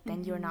care, like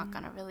then you're not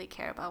gonna really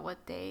care about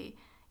what they,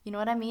 you know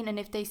what I mean? And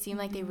if they seem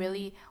like they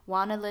really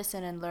want to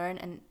listen and learn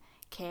and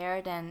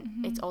care,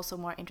 then it's also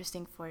more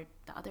interesting for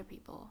the other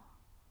people.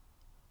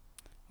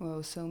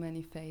 Whoa, so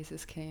many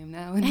faces came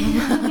now in my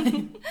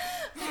mind.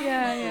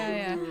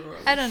 Yeah.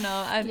 I don't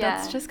know.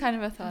 That's just kind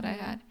of a thought I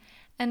had.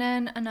 And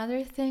then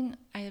another thing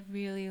I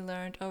really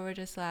learned over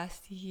this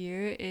last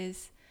year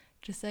is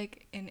just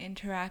like in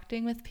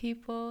interacting with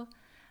people,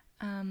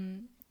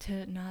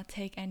 to not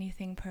take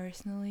anything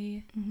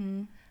personally.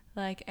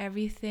 Like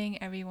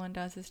everything everyone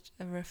does is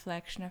a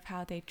reflection of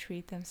how they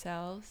treat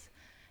themselves.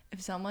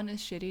 If someone is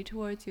shitty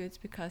towards you, it's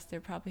because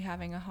they're probably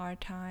having a hard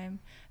time.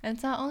 And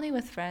it's not only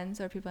with friends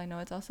or people I know,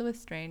 it's also with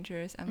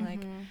strangers. I'm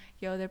like,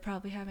 yo, they're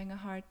probably having a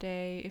hard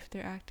day if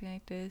they're acting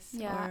like this.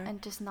 Yeah,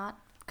 and just not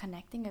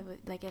connecting it with,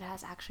 like, it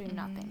has actually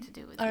nothing to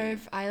do with or you.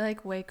 if I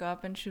like wake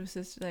up and she was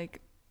just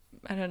like,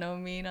 I don't know,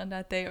 mean on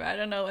that day, or I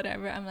don't know,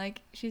 whatever, I'm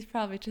like, she's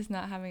probably just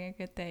not having a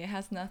good day. It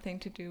has nothing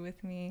to do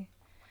with me.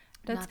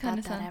 That's kind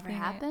of something that ever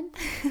happened.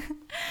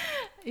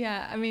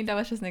 Yeah, I mean, that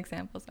was just an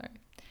example, sorry.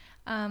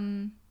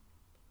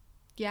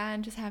 Yeah,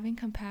 and just having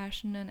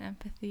compassion and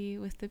empathy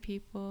with the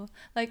people.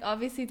 Like,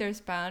 obviously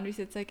there's boundaries.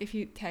 It's like if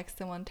you text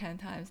someone 10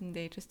 times and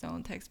they just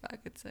don't text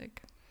back, it's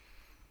like,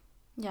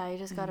 yeah, you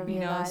just gotta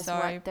realize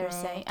sorry, what they're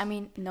bro. saying. I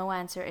mean, no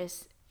answer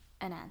is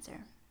an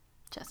answer,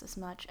 just as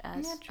much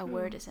as a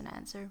word is an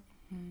answer.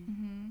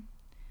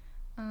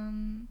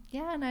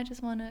 Yeah, and I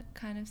just want to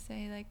kind of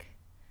say, like,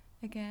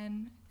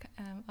 again,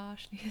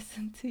 Ashley,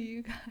 listen to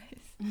you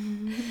guys.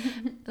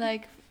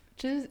 Like,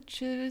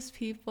 choose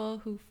people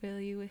who fill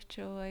you with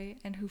joy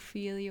and who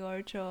feel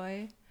your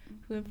joy,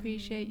 who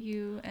appreciate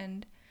you,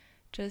 and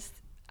just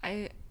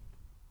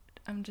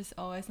I'm just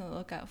always on the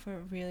lookout for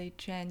really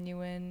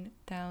genuine,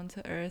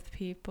 down-to-earth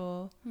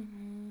people,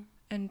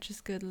 and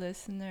just good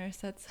listeners.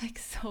 That's like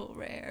so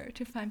rare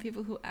to find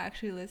people who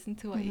actually listen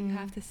to what you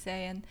have to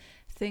say and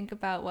think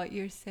about what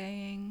you're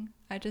saying.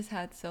 I just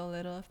had so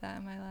little of that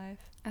in my life.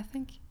 I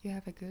think you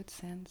have a good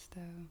sense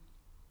though.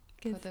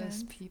 Good for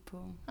sense. Those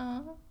people.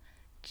 Oh,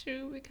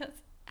 true, because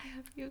I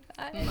have you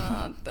guys.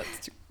 No,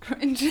 that's too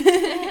cringe.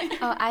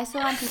 Oh, I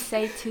still want to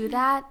say to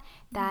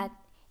that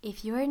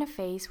if you're in a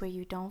phase where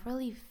you don't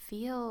really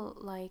feel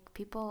like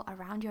people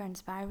around you are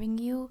inspiring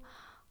you,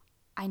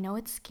 I know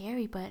it's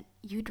scary, but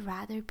you'd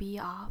rather be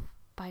off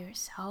by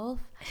yourself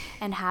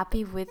and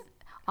happy with...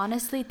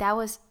 Honestly, that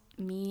was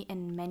me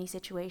in many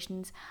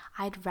situations.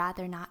 I'd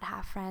rather not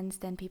have friends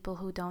than people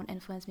who don't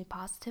influence me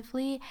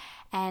positively,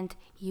 and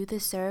you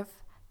deserve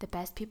the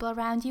best people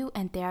around you,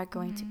 and they are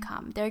going to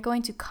come. They're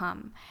going to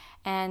come.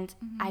 And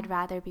I'd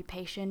rather be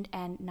patient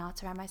and not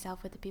surround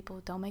myself with the people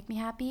who don't make me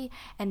happy,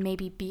 and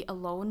maybe be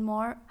alone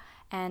more.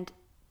 And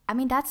I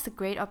mean, that's the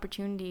great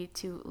opportunity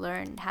to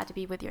learn how to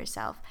be with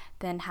yourself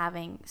than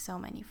having so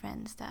many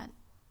friends that...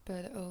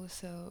 But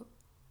also,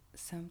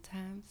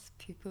 sometimes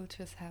people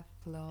just have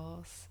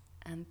flaws,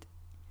 and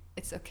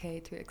it's okay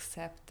to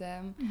accept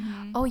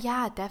them. Oh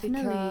yeah,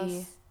 definitely.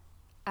 Because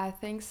I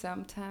think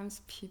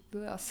sometimes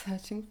people are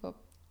searching for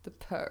the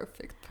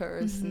perfect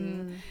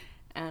person,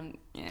 And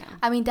yeah,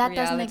 I mean, that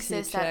doesn't reality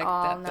exist check, at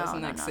all. that No,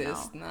 doesn't no,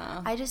 exist. no.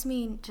 No. I just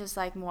mean just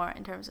like more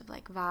in terms of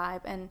like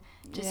vibe and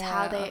just Yeah,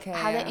 how they okay,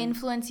 how they yeah.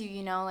 influence you.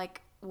 You know,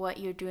 like what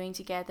you're doing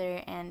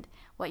together and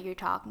what you're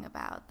talking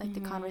about, like the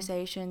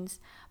conversations.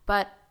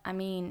 But I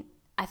mean,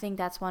 I think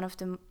that's one of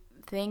the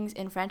things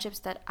in friendships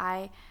that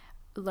I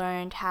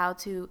learned how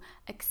to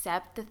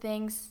accept the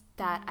things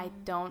that I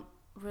don't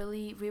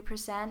really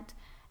represent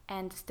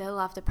and still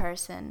love the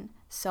person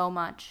so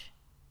much,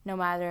 no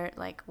matter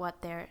like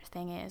what their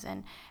thing is,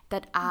 and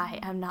that I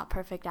am not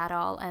perfect at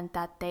all, and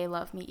that they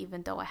love me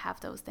even though I have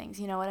those things.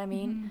 You know what I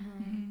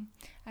mean?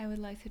 I would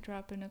like to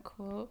drop in a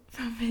quote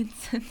from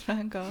Vincent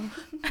van Gogh.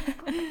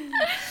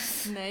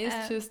 Nay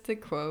is just a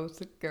quote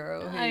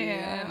girl here. I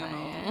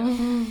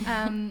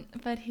am.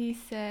 But he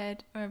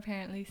said, or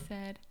apparently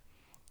said,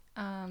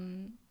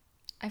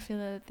 I feel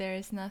that there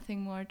is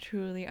nothing more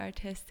truly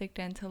artistic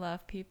than to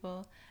love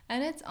people.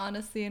 And it's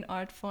honestly an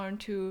art form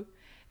to,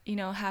 you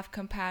know, have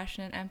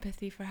compassion and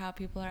empathy for how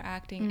people are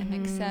acting and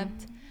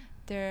accept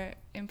their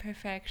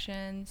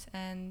imperfections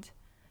and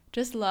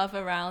just love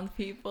around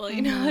people,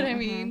 you know what I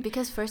mean?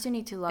 Because first you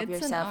need to love It's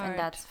an yourself, and art.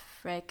 that's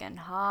freaking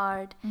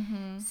hard.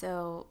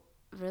 So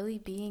really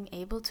being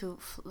able to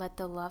let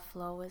the love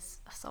flow is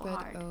so But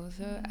hard.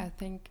 also, I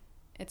think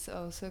it's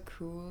also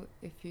cool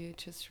if you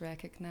just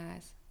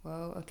recognize,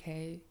 well,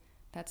 okay,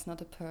 that's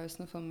not a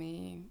person for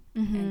me,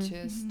 and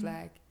just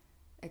like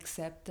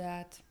accept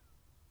that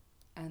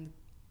and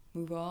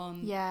move on.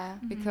 Yeah.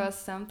 Because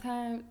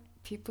sometimes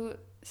people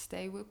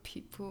stay with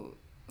people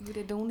who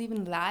they don't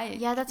even like.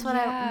 Yeah, that's what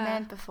I Yeah.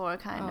 meant before,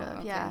 kind of.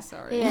 Okay, Yeah.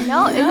 sorry. Yeah,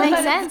 no, it makes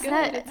But sense. it's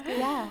No, good, it's good.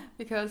 Yeah.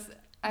 Because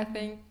I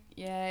think,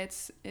 yeah,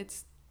 it's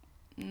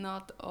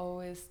not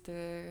always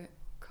the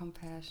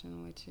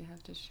compassion which you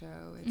have to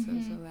show. It's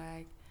also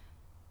like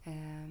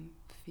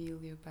feel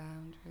your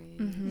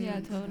boundaries. Yeah,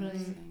 and those totally.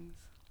 things.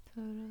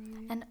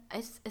 Totally. And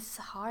it's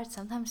hard.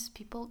 Sometimes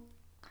people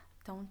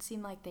don't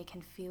seem like they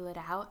can feel it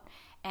out,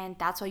 and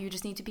that's why you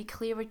just need to be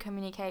clear with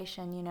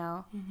communication, you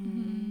know.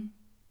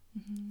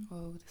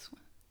 Oh, this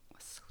one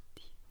was so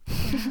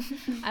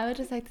deep. I would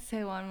just like to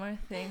say one more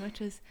thing,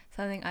 which is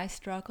something I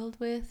struggled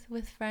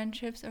with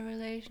friendships or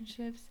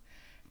relationships,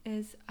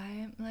 is I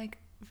am like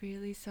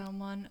really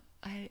someone,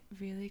 I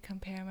really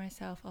compare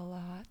myself a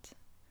lot.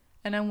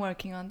 And I'm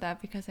working on that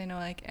because I know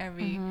like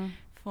every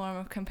form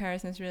of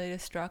comparison is really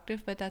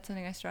destructive, but that's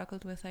something I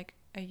struggled with like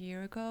a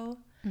year ago.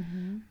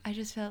 I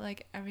just felt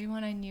like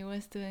everyone I knew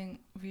was doing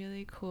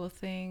really cool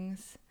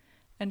things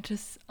and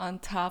just on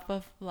top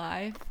of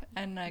life,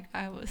 and like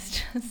I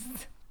was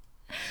just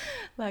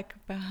like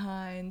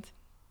behind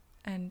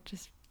and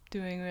just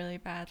doing really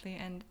badly.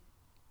 And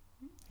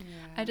Yeah.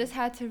 I just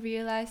had to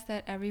realize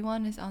that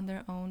everyone is on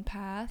their own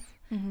path,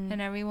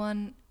 and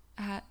everyone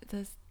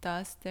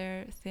does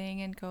their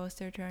thing and goes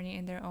their journey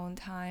in their own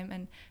time,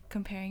 and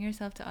comparing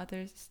yourself to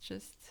others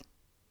just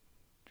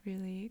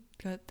really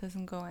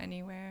doesn't go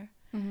anywhere.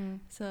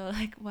 So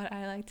like what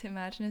I like to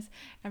imagine is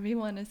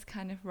everyone is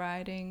kind of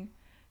riding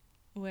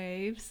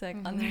waves like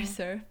on their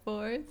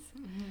surfboards,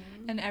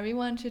 and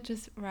everyone should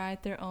just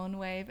ride their own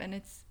wave, and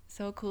it's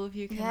so cool if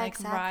you can like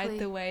ride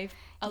the wave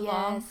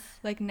along,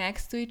 like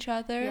next to each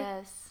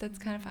other. That's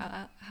kind of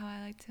how I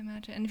like to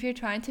imagine. And if you're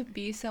trying to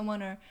be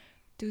someone or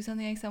do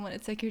something like someone,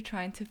 it's like you're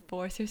trying to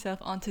force yourself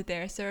onto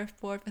their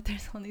surfboard, but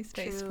there's only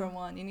space for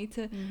one. You need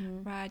to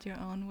ride your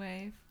own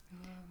wave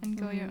and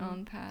go your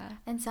own path.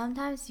 And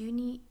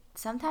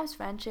sometimes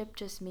friendship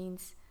just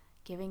means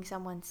giving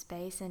someone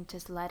space and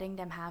just letting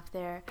them have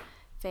their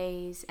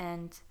phase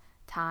and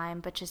time,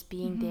 but just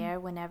being there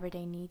whenever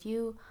they need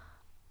you,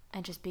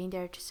 and just being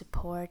there to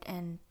support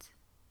and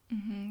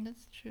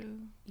That's true.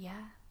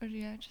 Or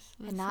just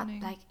listening. And not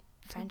like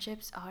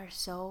friendships are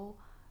so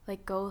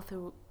like go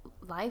through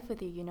life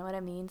with you, you know what I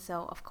mean?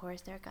 So of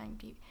course there are going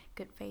to be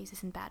good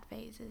phases and bad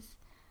phases,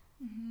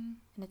 and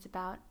it's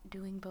about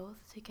doing both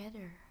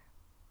together.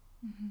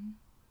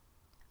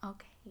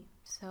 Okay,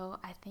 so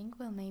I think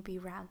we'll maybe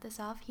round this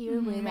off here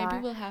with maybe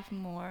we'll have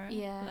more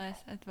Yeah.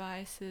 less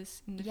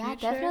advices in the yeah,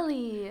 future.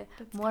 definitely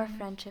That's more kind of-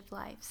 friendship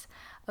lives.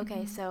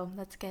 Okay, so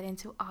let's get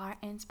into our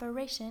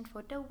inspiration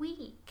for the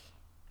week.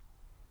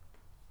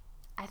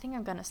 I think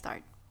I'm gonna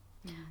start.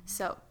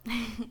 So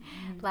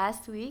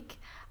last week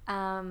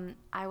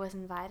I was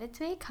invited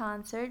to a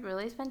concert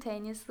really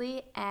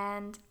spontaneously,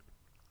 and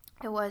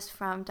it was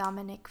from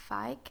Dominic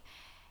Fike,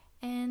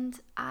 and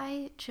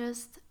I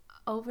just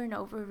over and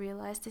over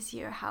realized this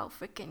year how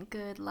freaking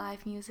good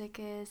live music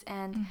is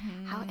and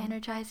how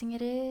energizing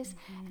it is.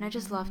 And I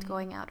just loved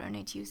going out on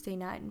a Tuesday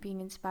night and being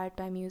inspired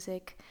by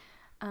music,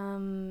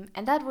 and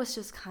that was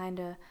just kind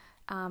of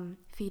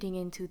feeding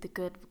into the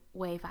good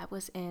wave I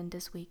was in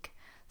this week.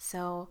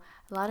 So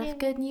a lot of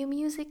good new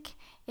music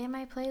in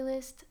my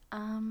playlist,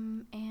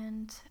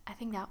 and I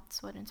think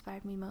that's what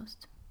inspired me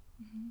most.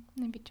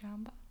 Maybe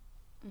Jamba.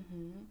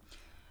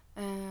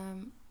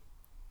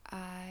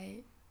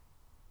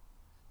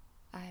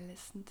 I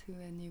listened to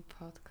a new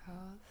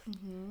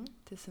podcast,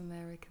 This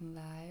American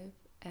Life,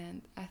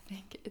 and I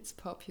think it's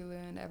popular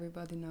and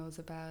everybody knows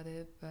about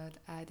it, but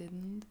I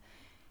didn't.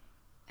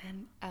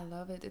 And I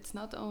love it. It's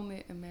not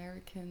only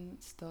American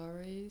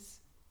stories,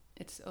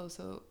 it's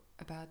also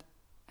about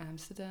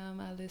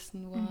Amsterdam. I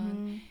listened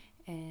one,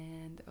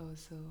 and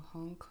also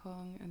Hong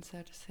Kong and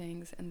such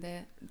things. And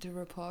the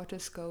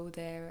reporters go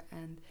there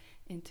and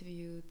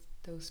interview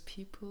those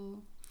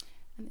people,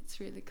 and it's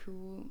really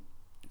cool.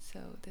 So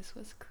this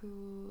was a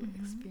cool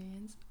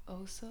experience.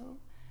 Also,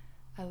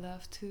 I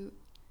love to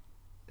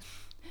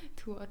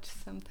watch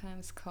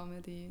sometimes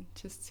comedy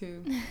just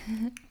to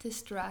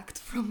distract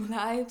from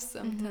life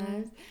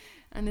sometimes.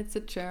 And it's a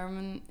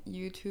German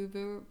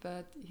YouTuber,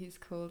 but he's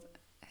called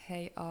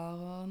Hey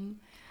Aaron.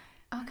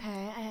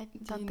 Okay, I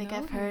don't you think know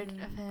I've heard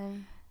him? of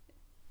him.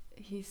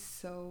 He's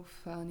so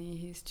funny.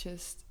 He's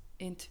just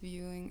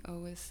interviewing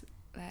always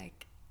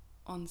like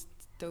on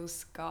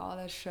those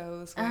gala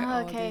shows where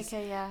Oh, okay,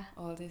 yeah.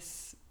 all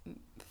these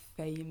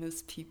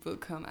famous people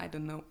come. I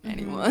don't know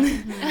anyone,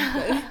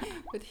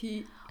 but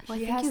he Well,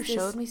 he I think has you this,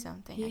 showed me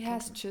something. he I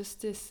has can't-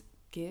 just this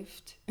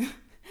gift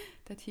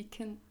that he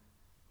can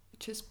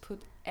just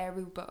put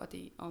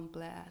everybody on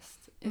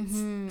blast.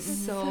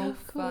 It's so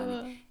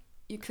funny.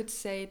 You could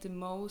say the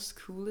most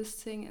coolest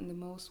thing and the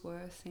most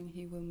worst thing,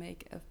 he will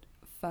make a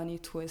funny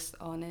twist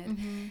on it.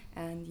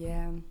 And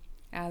yeah,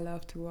 I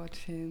love to watch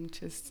him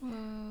just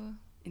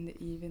in the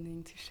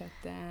evening to shut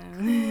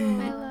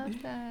down. I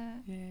love that.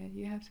 Yeah,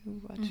 you have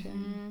to watch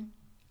him.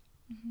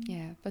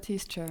 Yeah, but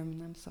he's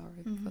German. I'm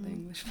sorry for the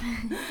English.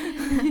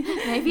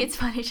 Maybe it's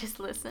funny just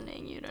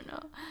listening. You don't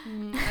know.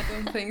 I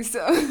don't think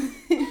so.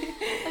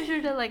 I'm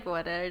sure they're like,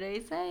 what are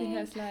they saying? He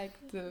has like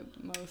the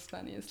most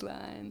funniest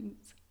lines.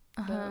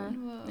 Whoa.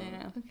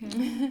 Yeah.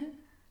 Okay.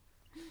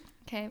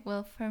 Okay,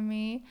 well, for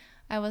me,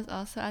 I was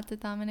also at the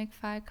Dominic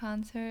Fike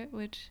concert,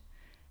 which,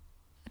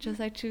 just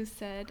like Chu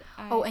said,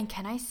 Oh, and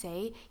can I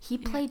say, he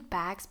played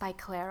Bags by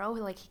Clairo,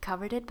 like he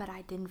covered it, but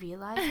I didn't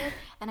realize it,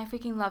 and I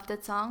freaking loved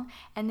that song.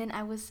 And then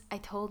I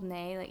told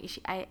Nay, like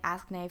I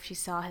asked Nay if she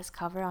saw his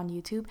cover on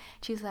YouTube.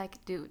 She's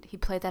like, dude, he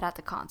played that at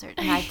the concert,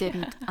 and I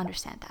didn't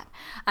understand that.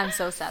 I'm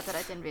so sad that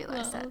I didn't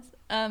realize that.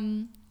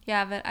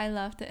 Yeah, but I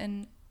loved it,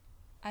 and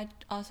I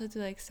also do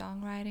like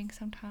songwriting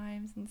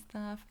sometimes and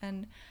stuff,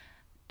 and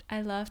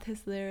I loved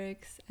his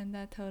lyrics, and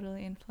that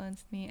totally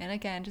influenced me. And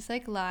again, just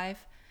like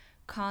live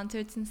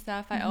concerts and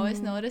stuff, I always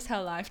notice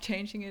how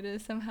life-changing it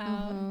is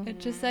somehow. It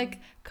just like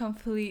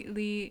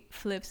completely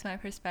flips my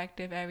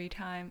perspective every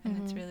time,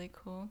 and it's really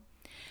cool.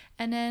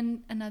 And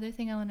then another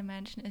thing I want to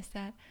mention is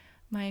that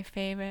my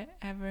favorite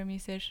ever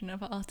musician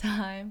of all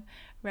time,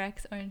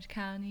 Rex Orange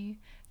County,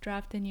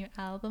 dropped a new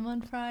album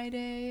on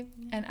Friday,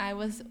 and I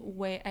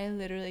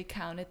literally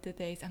counted the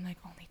days. I'm like,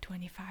 only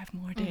 25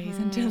 more days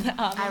until the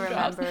album I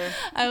drops. remember.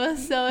 I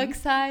was so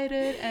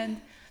excited, and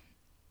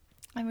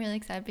I'm really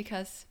excited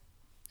because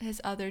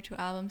his other two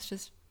albums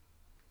just,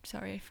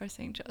 sorry for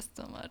saying just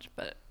so much,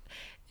 but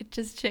it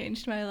just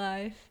changed my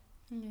life.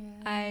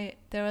 Yeah.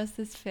 There was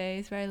this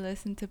phase where I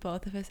listened to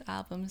both of his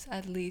albums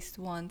at least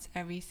once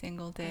every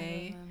single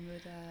day. I remember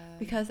that.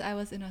 Because I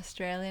was in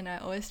Australia and I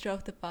always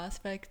drove the bus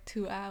for like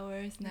 2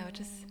 hours, and I would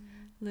just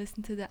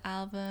listen to the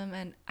album,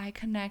 and I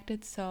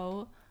connected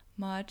so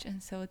much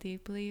and so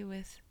deeply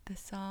with the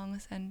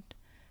songs and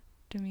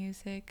the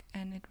music,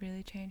 and it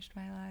really changed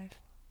my life.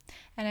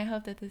 And I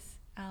hope that this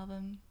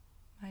album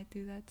might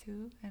do that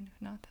too, and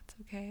if not, that's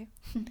okay.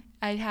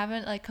 I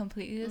haven't like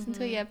completely listened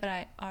to it yet, but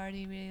I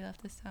already really love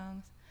the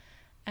songs,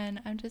 and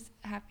I'm just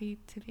happy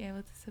to be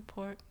able to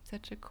support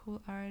such a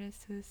cool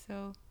artist who is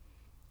so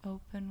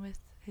open with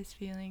his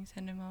feelings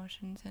and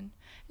emotions, and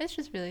it's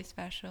just really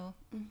special.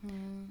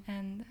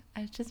 And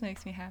it just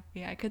makes me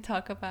happy. I could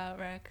talk about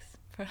Rex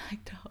for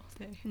like the whole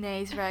day.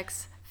 Nay's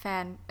Rex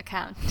fan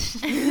account.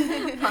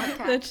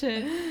 Podcast.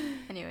 Legit.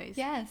 Anyways.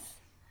 Yes,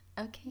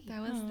 Okay.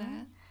 that was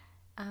that.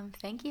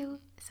 Thank you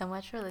so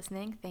much for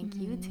listening. Thank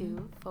you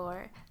too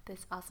for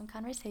this awesome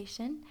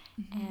conversation.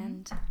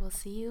 And we'll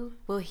see you.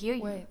 We'll hear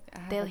you. Wait, I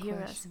have They'll a hear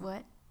us. question.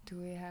 What? Do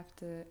we have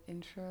the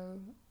intro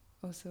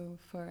also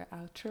for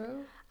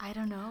outro? I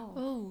don't know.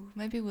 Oh,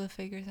 maybe we'll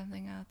figure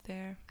something out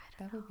there.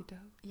 That would be dope.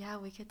 Yeah,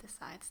 we could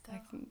decide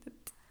stuff.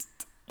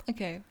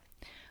 Okay.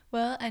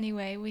 Well,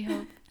 anyway, we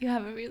hope you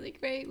have a really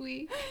great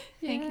week.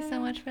 Thank you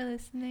so much for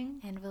listening.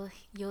 And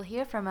you'll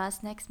hear from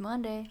us next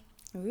Monday.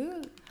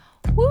 Ooh.